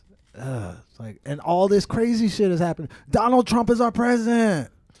it's like, and all this crazy shit is happening. Donald Trump is our president.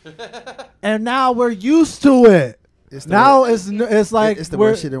 And now we're used to it. It's the Now worst- it's like it's the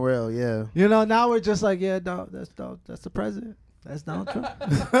we're, worst shit in the world. Yeah. you know, now we're just like, yeah, no, that's the president. That's Donald Trump.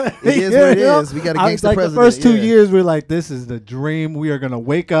 It is what it You know? is. We got a I- gangster like president. the first 2 yeah. years, we're like, this is the dream. We are gonna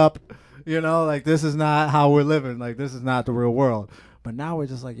wake up. You know, like this is not how we're living. Like this is not the real world. But now we're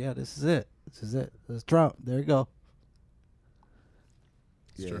just like, yeah, this is it. This is it. This is Trump. There you go.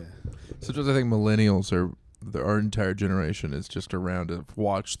 It's Yeah. true. Sometimes I think millennials are our entire generation is just around to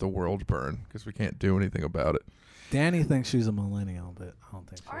watch the world burn because we can't do anything about it. Danny thinks she's a millennial, but I don't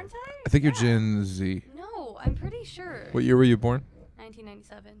think so. Aren't I? I think you're Yeah. Gen Z. No, I'm pretty sure. What year were you born?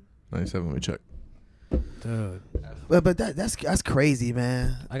 1997. 97. Let me check. Dude, But that's crazy,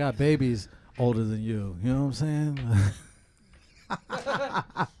 man. I got babies older than you. You know what I'm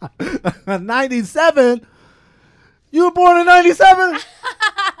saying? 97? You were born in 97?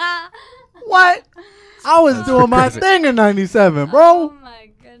 What? I was That's doing my crazy. thing in 97, Oh bro. my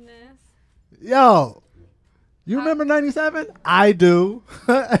goodness. Yo. You remember 97? I do.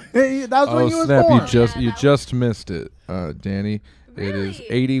 That's when Oh you was snap! born. Yeah, You that just missed it, Danny. It is Really?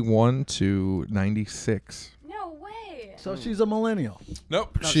 81 to 96. No way. So she's a millennial.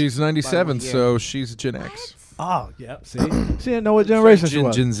 Nope, she's 97, yeah. so she's Gen X. What? Oh, yep. See, she didn't know what generation she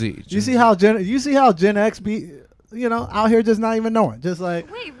was. Gen Z. You see how Gen X be, you know, out here just not even knowing, just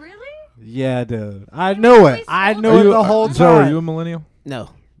like, Wait, really? yeah, dude, I knew it. I knew it the whole Zoe, are time. you a millennial? No,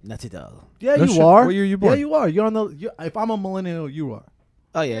 not at all. Yeah, No you shit. are. What year you born? Yeah, you are. You're on the. If I'm a millennial, you are.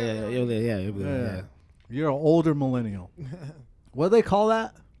 Oh yeah. Yeah. You're an older millennial. What do they call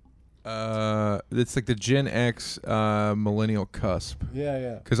that? It's like the Gen X millennial cusp. Yeah,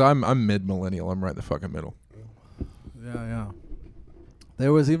 yeah, Because I'm mid millennial. I'm right in the fucking middle. yeah.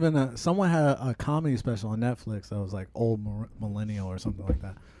 There was even someone had a comedy special on Netflix that was like old millennial or something like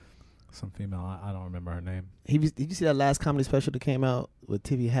that. Some female. I don't remember her name. Did you see that last comedy special that came out with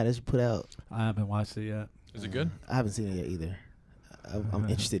Tiffany Haddish put out? I haven't watched it yet. Is it good? I haven't seen it yet either. I'm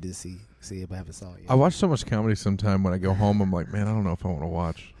interested to see it, but I haven't saw it yet. I watch so much comedy sometime when I go home. I'm like, man, I don't know if I want to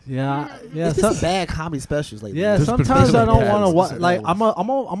watch. Yeah, yeah. It's just bad comedy specials lately. Yeah, There's been sometimes I really don't bad want to ones. watch. Like I'm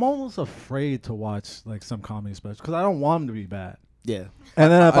almost afraid to watch like some comedy specials because I don't want them to be bad. Yeah.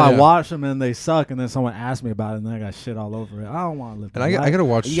 And then if I Yeah. watch them and they suck, and then someone asks me about it, and then I got shit all over it. I don't want to live. And that I life. got to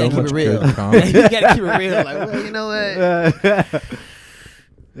watch You so gotta keep much it real. good comedy. You gotta keep it real. Like, well, you know what?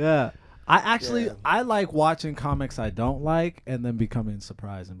 Yeah. I actually Yeah. I like watching comics I don't like and then becoming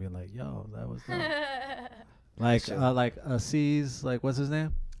surprised and being like, yo, that was dope. like Aziz, like what's his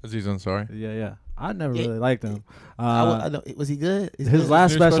name? Aziz Ansari. Yeah. I never Yeah. really liked him. I know, was he good? Is he His good?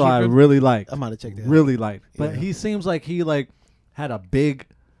 last new special special I good? really liked. I'm gonna check that. Really liked. But Yeah. he seems like he like had a big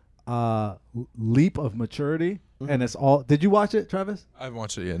leap of maturity and it's all. Did you watch it, Travis? I haven't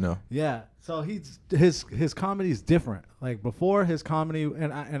watched it yet. No. Yeah. So his comedy is different. Like before his comedy,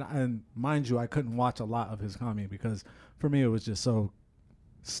 and mind you, I couldn't watch a lot of his comedy because for me it was just so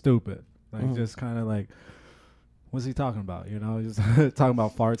stupid. Like just kind of like, what's he talking about? You know, just talking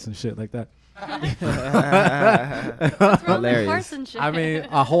about farts and shit like that. What's wrong with Hilarious. farts and shit? I mean,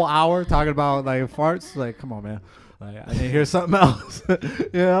 a whole hour talking about like farts. Like, come on, man. Like, I didn't hear something else. You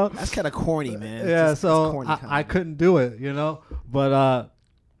know. That's kind of corny, man. Yeah, It's so corny I comedy. couldn't do it, you know. But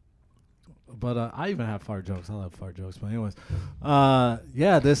I even have fart jokes. I love fart jokes. But anyways,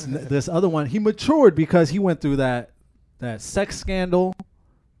 yeah, this other one, he matured because he went through that sex scandal.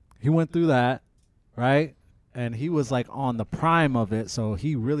 He went through that, right? And he was like on the prime of it, so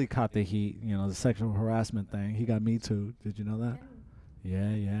he really caught the heat. You know, the sexual harassment thing. He got Me Too. Did you know that?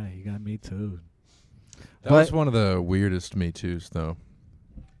 Yeah, he got Me Too. That was one of the weirdest Me Too's though,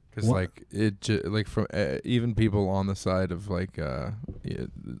 because What? like like from even people on the side of like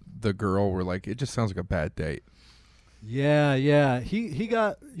the girl were like, it just sounds like a bad date. Yeah. He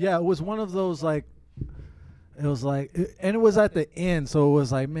got it was one of those like it was like and it was at the end, so it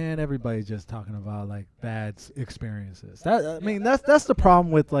was like, man, everybody's just talking about like bad experiences. That I mean that's the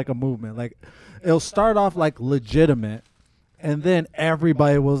problem with like a movement. Like it'll start off like legitimate and then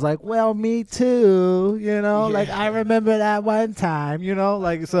everybody was like, well, me too, you know, like I remember that one time, you know,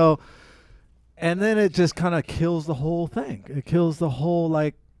 like so and then it just kind of kills the whole thing. It kills the whole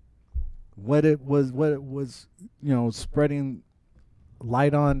like what it was, you know, spreading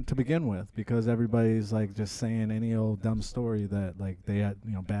light on to begin with, because everybody's like just saying any old dumb story that like they had,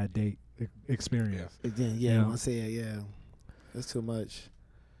 you know, bad date experience. Yeah, You know? I say it. Yeah, that's too much.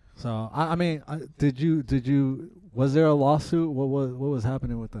 So I mean, did you? Was there a lawsuit? What was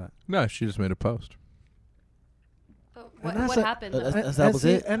happening with that? No, she just made a post. But And what that's a- happened? That's- though? that was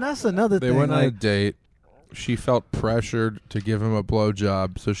it? And that's another They thing. went on a like, date. She felt pressured to give him a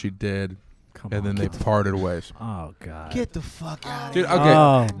blowjob, so she did. Come and on. then they parted ways. Oh God. Get the fuck out of Dude, here. okay.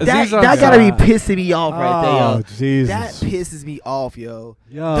 Oh. That Aziz gotta be Ansari- pissing me off right there, Oh, yo. Jesus. That pisses me off, yo.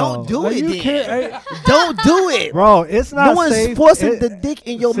 Yo, Don't do are it, you then. kidding? Don't do it. Bro, it's not No one's safe. forcing It- the dick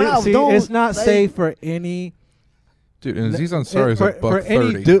in your see- mouth. see, Don't. it's not like- safe for any Dude, and Aziz Ansari is for, a buck for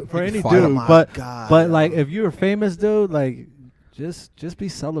any 30. dude. For He any can fight him. dude, my but God, but yo. like if you're a famous dude, like just be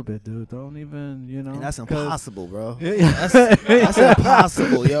celibate, dude. Don't even And that's 'cause- impossible, bro. Yeah. That's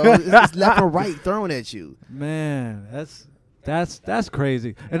impossible, yo. It's left and right thrown at you. Man, that's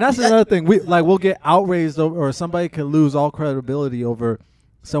crazy. And that's another thing. We'll get outraged over, or somebody could lose all credibility over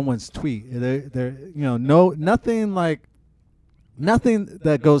someone's tweet. They're nothing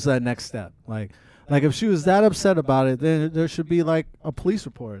that goes to that next step. Like if she was that upset about it, then there should be like a police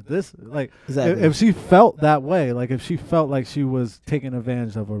report. This Exactly. if she felt that way, like if she felt like she was taking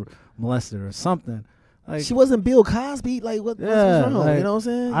advantage of a molester or something. Like She wasn't Bill Cosby. Like what's wrong? like, You know what I'm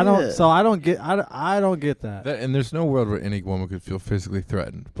saying? I don't. Yeah. So I don't get. I don't get that. And there's no world where any woman could feel physically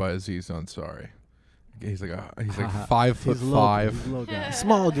threatened by Aziz Ansari. He's like 5'5". He's a little guy.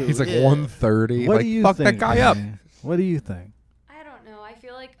 Small dude. He's like yeah. 130. What Like do you fuck think, that guy up. man? What do you think? I don't know.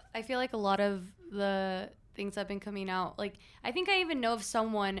 I feel like a lot of the things that have been coming out, like I think I even know of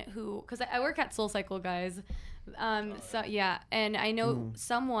someone who, because I work at SoulCycle, guys. So yeah, and I know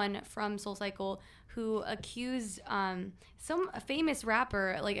someone from SoulCycle who accused some famous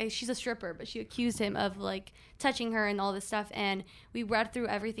rapper, like she's a stripper, but she accused him of like touching her and all this stuff. And we read through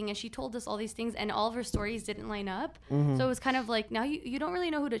everything, and she told us all these things, and all of her stories didn't line up. So it was kind of like now you don't really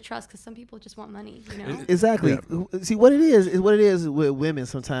know who to trust because some people just want money, you know. Exactly. See what it is with women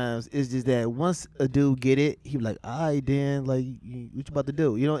sometimes is just that once a dude get it, he be like, all right then, like what you about to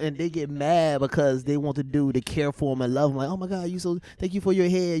do? You know, and they get mad because they want the dude to care for him and love him. Like, oh my God, thank you for your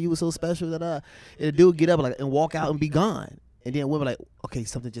hair, you were so special. Da, da. And the dude get up and walk out and be gone. And then women like, okay,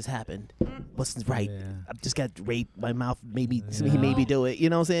 something just happened. What's right? Yeah. I just got raped. My mouth maybe he made me do it. You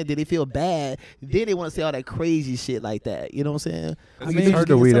know what I'm saying? Did they feel bad? Then they want to say all that crazy shit like that. You know what I'm saying? It's hard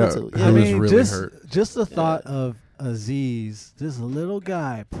to weed out. Yeah. I was really hurt. Just the thought of Aziz, this little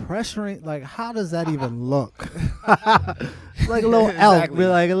guy pressuring, like, how does that even look? It's like a little elf, Exactly.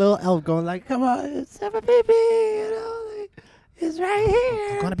 like a little elf going like, come on, it's a baby, you know, like, it's right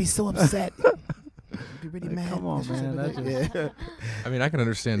here. I'm gonna be so upset. Be really Like, mad. come on, man, that just- Yeah. I mean, I can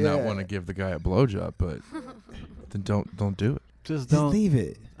understand not Yeah. wanting to give the guy a blowjob, but then don't do it. Just Just don't. leave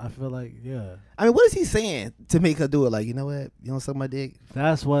it. I feel like, yeah, I mean, what is he saying to make her do it? Like, you know what? You don't suck my dick.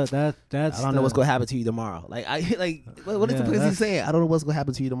 that's that's. I don't know what's gonna happen to you tomorrow. Like, what Yeah, the fuck is he that's- saying? I don't know what's gonna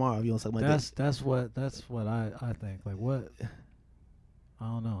happen to you tomorrow if you don't suck my dick. That's what I think. Like what? I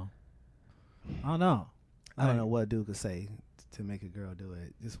don't know. I don't Like, know what a dude could say to make a girl do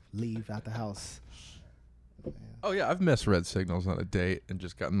it. Just leave out the house. Oh yeah, I've misread signals on a date and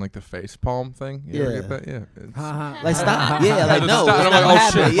just gotten like the face palm thing. You ever Yeah. get that? Yeah. It's- Like, stop. Yeah, I like, just no. stop, and it's I'm not like, gonna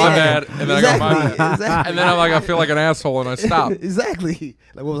oh shit, happen. my Yeah. bad. And then I go, my bad. Exactly. And then I'm like, I feel like an asshole, and I stop. Exactly.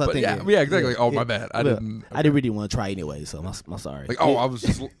 Like, what was I But thinking? yeah, exactly. Oh, my bad. I Look, didn't. I didn't really want to try anyway, so I'm sorry. Like, oh, I was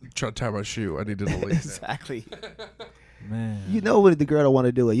just trying to tie my shoe. I needed to leave. Exactly. man. You know what the girl don't want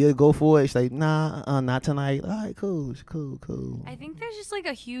to do it. You go for it. She's like, nah, not tonight. All right, cool. I think there's just like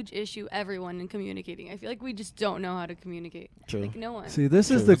a huge issue everyone in communicating. I feel like we just don't know how to communicate. True. Like no one. See,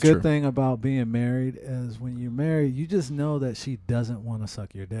 this is True, the that's good true. thing about being married is when you're married, you just know that she doesn't want to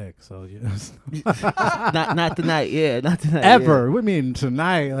suck your dick. So you not tonight. Yeah, not tonight. ever. We mean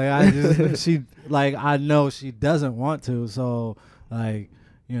tonight. Like I just I know she doesn't want to. So like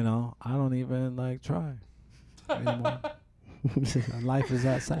I don't even like try anymore. Life is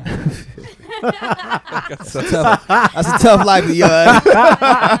that sad. That's a tough life to you.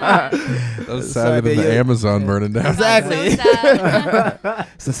 That was Sorry, sadder than man, the yeah. Amazon burning down. Exactly. So sad.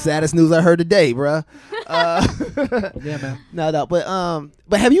 It's the saddest news I heard today, bruh. Yeah, man. No,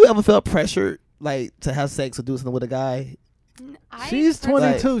 but have you ever felt pressured like to have sex or do something with a guy? She's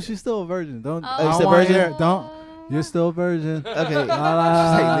personally- 22. She's still a virgin. Don't. Oh, I you don't still wanna virgin? hear- Don't. You're still a virgin. Okay. She's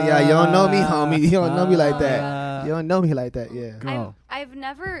like, yeah, you don't know me, homie. You don't know me like that. Uh, You don't know me like that. Yeah. Go. I've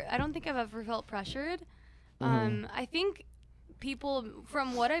never. I don't think I've ever felt pressured. I think people,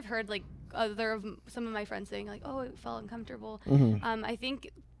 from what I've heard, like some of my friends saying, like, "Oh, it felt uncomfortable." I think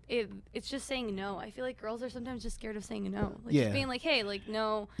it's just saying no. I feel like girls are sometimes just scared of saying no, like Yeah. just being like, "Hey, like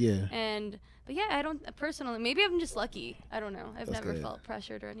no." Yeah. But yeah, I don't personally. Maybe I'm just lucky. I don't know. I've That's never good. felt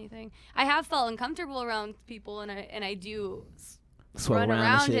pressured or anything. I have felt uncomfortable around people, and I do Sweat run around and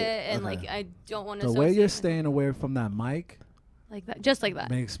around shit. it, and Okay. like I don't want to. The way you're staying away from that mic like that, just like that,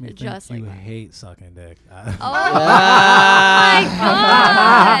 makes me think just you like that. hate sucking dick. Oh my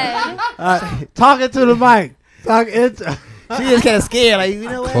god! Talking to the mic. Talk it. She just kind of scared. Like, you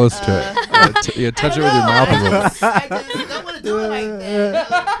know what? Close to it. Yeah, touch it with your mouth a little bit. I just don't want to do it like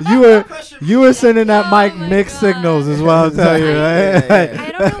that. You were sending that mic mixed signals, is what I'm telling you. Right?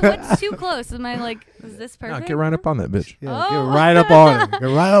 I don't know what's too close. Am I like, is this No, perfect? get right up on that bitch. Yeah, Oh. get right up on it. Get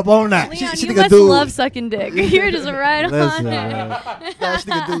right up on that. Leon, she you think a must dude- love sucking dick. You're just right Listen, on man. it. Nah, she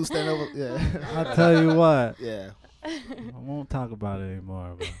think a dude stand over. Yeah. I'll tell you what. Yeah. I won't talk about it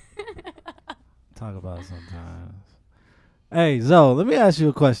anymore, but talk about it sometimes. Hey, Zoe, let me ask you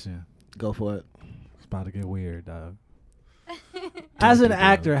a question. Go for it. It's about to get weird, dog. As an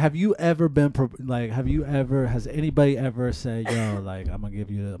actor, have you ever been has anybody ever said, yo, like, I'm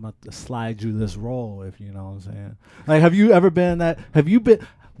gonna slide you this role, if you know what I'm saying? Like, have you ever been that?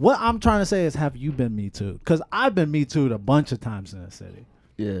 What I'm trying to say is, have you been Me Too? Because I've been Me Too'd a bunch of times in the city.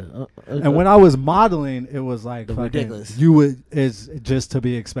 Yeah. And when I was modeling, it was like fucking, ridiculous. is just to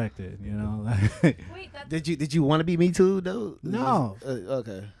be expected, you know? Like, Wait, that's Did you want to be Me Too though? No.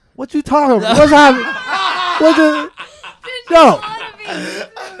 Okay. what you talking about? What's happening? Yo,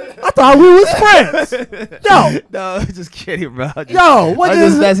 I thought we was friends. Yo, No, just kidding, bro. yo, what I'm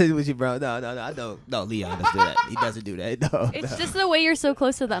is just it? messing with you, bro. No, I don't. No, Leon doesn't do that. He doesn't do that. No. It's just the way you're so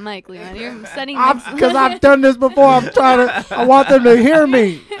close to that mic, Leon. You're setting Because I've done this before. I want them to hear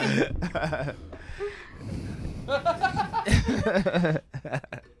me.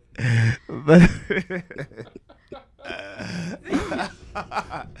 But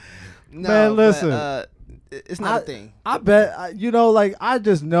no, Man, listen. But, it's not a thing. I bet I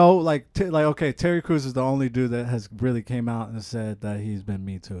just know okay, Terry Crews is the only dude that has really came out and said that he's been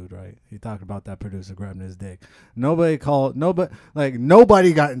Me Too'd, right? He talked about that producer grabbing his dick. Nobody got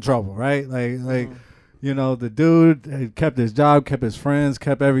in trouble, right? The dude had kept his job, kept his friends,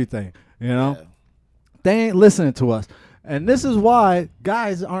 kept everything. You know, Yeah. they ain't listening to us, and this is why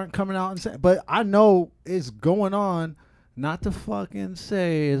guys aren't coming out and saying. But I know it's going on. Not to fucking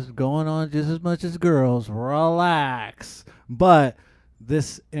say it's going on just as much as girls. Relax. But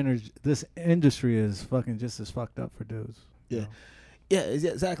this industry is fucking just as fucked up for dudes. Yeah. You know? Yeah,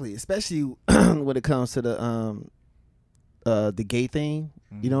 exactly. Especially when it comes to the gay thing.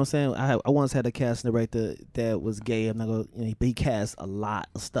 You know what I'm saying? I once had a casting director that was gay. I'm not gonna. He cast a lot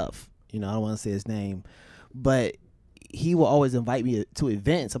of stuff. I don't want to say his name, but he will always invite me to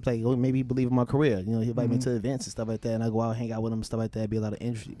events. I'm like, maybe he believe in my career. He invite me to events and stuff like that, and I go out, hang out with him and stuff like that. Be a lot of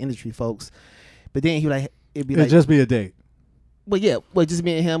industry folks. But then it'd just be a date. Well, yeah, just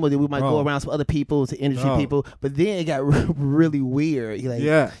me and him, or then we might go around some other people, to industry people. But then it got really weird. He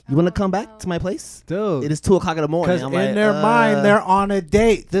Yeah. You want to come back to my place? Dude. It is 2:00 in the morning. Because I'm in like, their mind, they're on a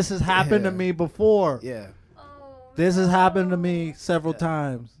date. This has happened to Yeah. me before. Yeah. This has happened to me several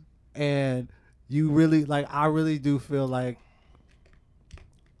times. And you really, I really do feel like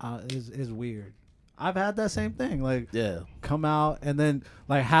it's weird. I've had that same thing. Yeah. Come out and then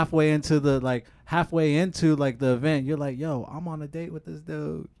halfway into the event, you're like, yo, I'm on a date with this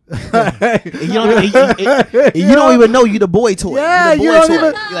dude. And you don't even know you the boy toy. Yeah, you you the boy don't toy.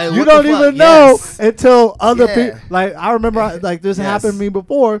 even You're like, you what don't the fuck? even know Yes. until other Yeah. people. I remember this Yes. happened to me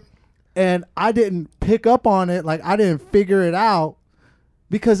before, and I didn't pick up on it. I didn't figure it out.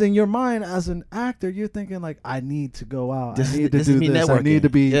 Because in your mind, as an actor, you're thinking I need to go out. This I need to is do me this. I need to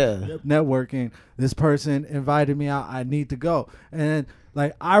be Yeah. networking. This person invited me out. I need to go. And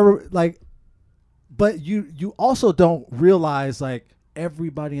but you also don't realize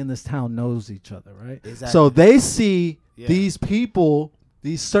everybody in this town knows each other, right? Exactly. So they see Yeah. these people,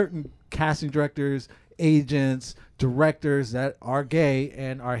 these certain casting directors, agents, directors that are gay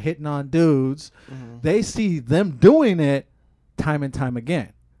and are hitting on dudes. Mm-hmm. They see them doing it time and time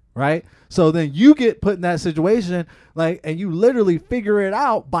again, right? So then you get put in that situation, and you literally figure it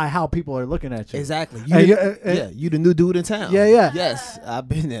out by how people are looking at you. Exactly. And You the new dude in town. Yeah, yeah. Yes, I've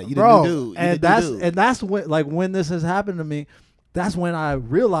been there. You bro, the new dude. and that's when when this has happened to me. That's when I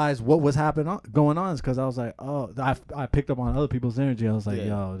realized what was going on, is because I was like, oh, I picked up on other people's energy. I was like,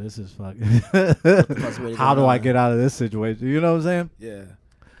 yo, this is fucking. How do I get out of this situation? You know what I'm saying? Yeah.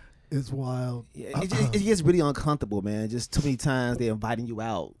 It's wild. Yeah, it gets really uncomfortable, man. Just too many times they're inviting you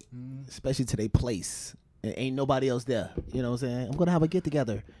out, especially to their place, and ain't nobody else there. You know what I'm saying? I'm gonna have a get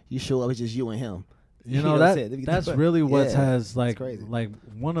together. You show up, it's just you and him. You know what I'm saying? that's really what has it's crazy.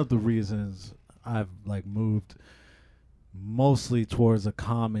 one of the reasons I've moved mostly towards a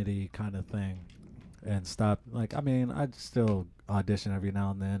comedy kind of thing and stopped. I still audition every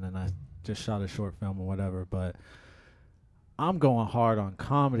now and then, and I just shot a short film or whatever, but I'm going hard on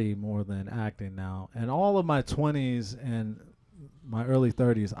comedy more than acting now. And all of my 20s and my early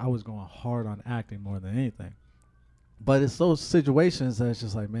 30s, I was going hard on acting more than anything. But it's those situations that it's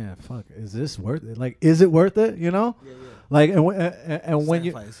just like, man, fuck, is this worth it? Like, is it worth it? You know? Yeah, yeah. Like, and when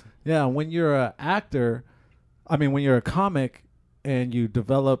you, Sacrifice. yeah, when you're an actor, I mean, when you're a comic and you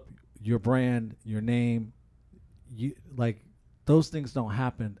develop your brand, your name, you like those things don't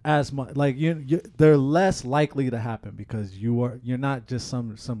happen as much. Like they're less likely to happen because you're not just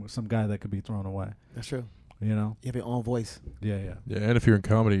some guy that could be thrown away. That's true. You know? You have your own voice. Yeah, yeah. Yeah, and if you're in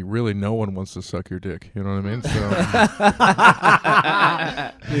comedy, really no one wants to suck your dick. You know what I mean? So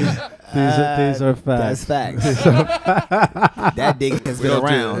These are facts. That's facts. That dick has been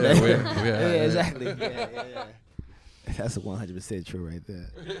around. Yeah, Exactly. Yeah. That's 100% true right there.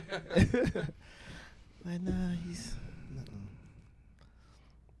 But nah, he's.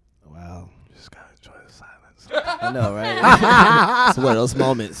 Wow. Just gotta enjoy the silence. I know, right? It's one of those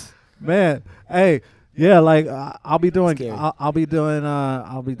moments. Man, hey, yeah, like I'll be doing Scary.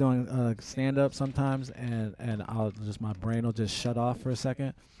 stand up sometimes, and I'll just my brain will just shut off for a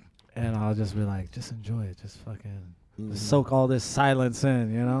second, and I'll just be like, just enjoy it, just fucking just soak all this silence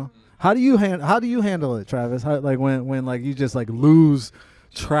in, you know. How do you handle it, Travis? How, like when like you just like lose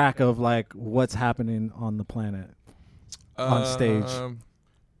track of like what's happening on the planet on stage? I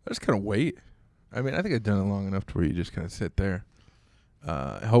just kind of wait. I mean, I think I've done it long enough to where you just kind of sit there.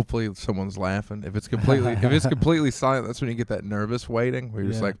 Hopefully someone's laughing. If it's completely silent, that's when you get that nervous waiting where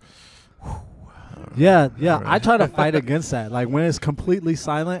you're just like, yeah. Right. I try to fight against that. Like when it's completely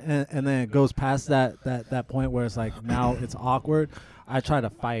silent and then it goes past that point where it's like now it's awkward. I try to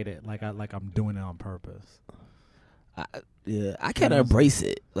fight it like I'm doing it on purpose. I kind of embrace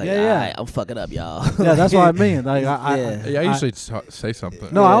it. Like, yeah. I'm fucking up, y'all. Yeah, that's what I mean. Like, I usually say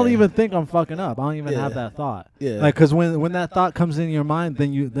something. No, I don't even think I'm fucking up. I don't even have that thought. Yeah. Like, because when that thought comes in your mind,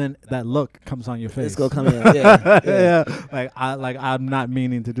 then that look comes on your face. It's gonna come in. Yeah. Yeah. Like I'm not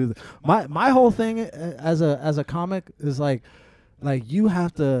meaning to do that. My whole thing as a comic is like you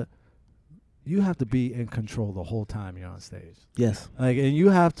have to be in control the whole time you're on stage. Yes. Like, and you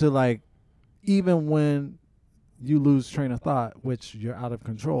have to like, even when you lose train of thought, which you're out of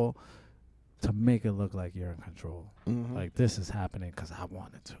control, to make it look like you're in control. Mm-hmm. Like this is happening because I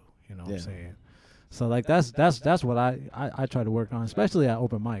wanted to. You know what I'm Yeah. saying? So like that's what I try to work on, especially at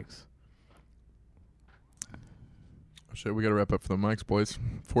open mics. Oh, shit, we got to wrap up for the mics, boys.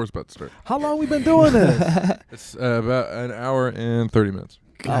 4's about to start. How long we been doing this? It's about an hour and 30 minutes.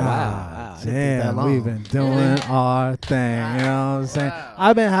 Wow. It didn't take that Damn, long. we've been doing our thing. You know what I'm saying?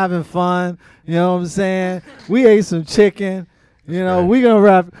 I've been having fun. You know what I'm saying? We ate some chicken. You know, right.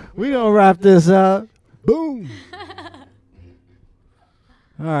 we gonna wrap this up. Boom.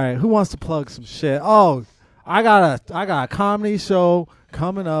 All right, who wants to plug some shit? Oh, I got a comedy show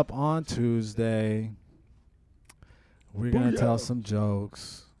coming up on Tuesday. We're gonna tell some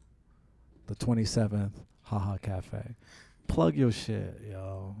jokes. The 27th, Haha Cafe. Plug your shit,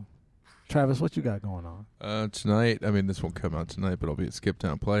 yo. Travis, what you got going on? Tonight, I mean, this won't come out tonight, but I'll be at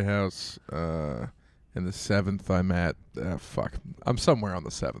Skiptown Playhouse. And the 7th, I'm at, I'm somewhere on the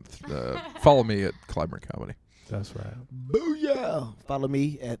 7th. Follow me at Clyburn Comedy. That's right. Booyah! Follow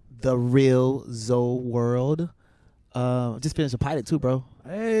me at The Real Zoe World. Just finished a pilot too, bro.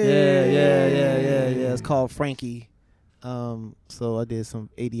 Hey. Yeah. It's called Frankie. So I did some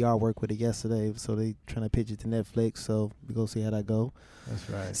ADR work with it yesterday. So they trying to pitch it to Netflix. So we go see how that go. That's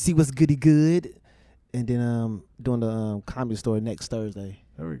right. See what's goody good. And then doing the Comedy Store next Thursday.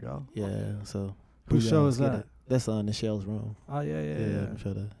 There we go. Yeah. So Whose booyah, show is get that? it. That's on Nichelle's room. Oh yeah. I'm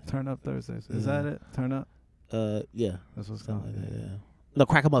sure that. Turn Up Thursdays. Is Yeah. that it? Turn Up. Yeah. That's what's Something going like on. that, yeah. No,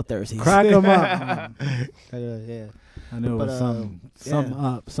 Crack 'em Up Thursdays. Crack 'em up. Yeah. I knew it But, was something yeah.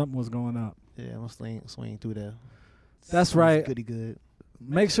 up. Something was going up. Yeah, I'm gonna swing through there. That's Sounds right. Goody good.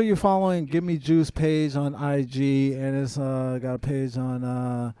 Make sure you're following Give Me Juice page on IG, and it's got a page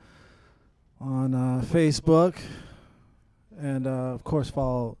on Facebook, and of course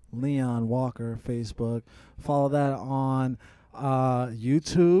follow Leon Walker Facebook. Follow that on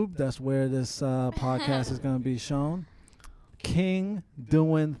YouTube. That's where this podcast is going to be shown. King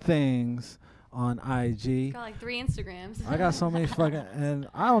Doing Things on IG. Got like 3 Instagrams. I got so many fucking, and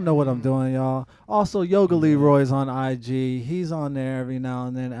I don't know what I'm doing, y'all. Also, Yoga Leroy's on IG. He's on there every now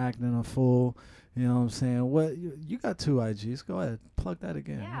and then acting a fool. You know what I'm saying? What you got 2 IGs? Go ahead, plug that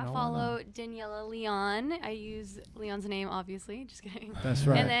again. Yeah, you know, why follow Daniela Leon. I use Leon's name, obviously. Just kidding. not? That's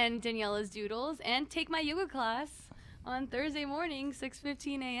right. And then Daniela's Doodles. And take my yoga class on Thursday morning,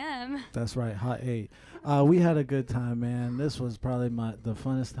 6:15 a.m. That's right. Hot 8. We had a good time, man. This was probably the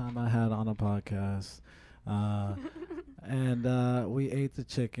funnest time I had on a podcast. And we ate the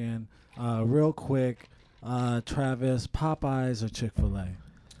chicken. Real quick, Travis, Popeyes or Chick-fil-A?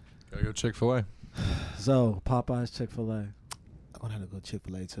 Gotta go Chick-fil-A. So Popeyes, Chick-fil-A. I'm gonna have to go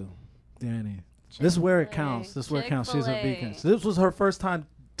Chick-fil-A too. Danny. This is where it counts. This is where it counts. She's a vegan. So this was her first time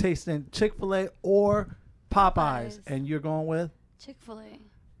tasting Chick-fil-A or Popeyes. And you're going with? Chick-fil-A.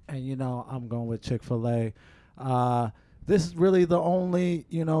 And, you know, I'm going with Chick-fil-A. This is really the only,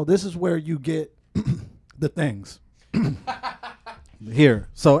 you know, this is where you get the things. Here.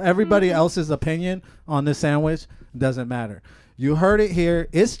 So everybody else's opinion on this sandwich doesn't matter. You heard it here.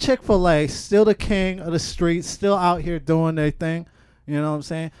 It's Chick-fil-A, still the king of the streets, still out here doing their thing. You know what I'm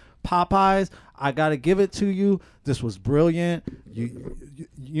saying? Popeyes, I got to give it to you. This was brilliant.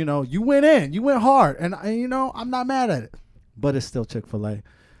 You know, you went in. You went hard. And, you know, I'm not mad at it. But it's still Chick-fil-A.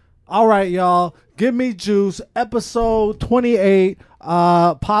 All right, y'all. Give me juice. Episode 28.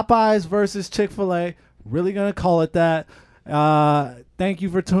 Popeyes versus Chick-fil-A. Really going to call it that. Thank you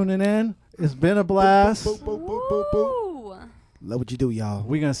for tuning in. It's been a blast. Woo. Love what you do, y'all.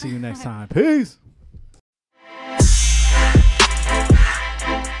 We're going to see you next time. Peace.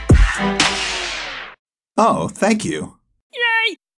 Oh, thank you.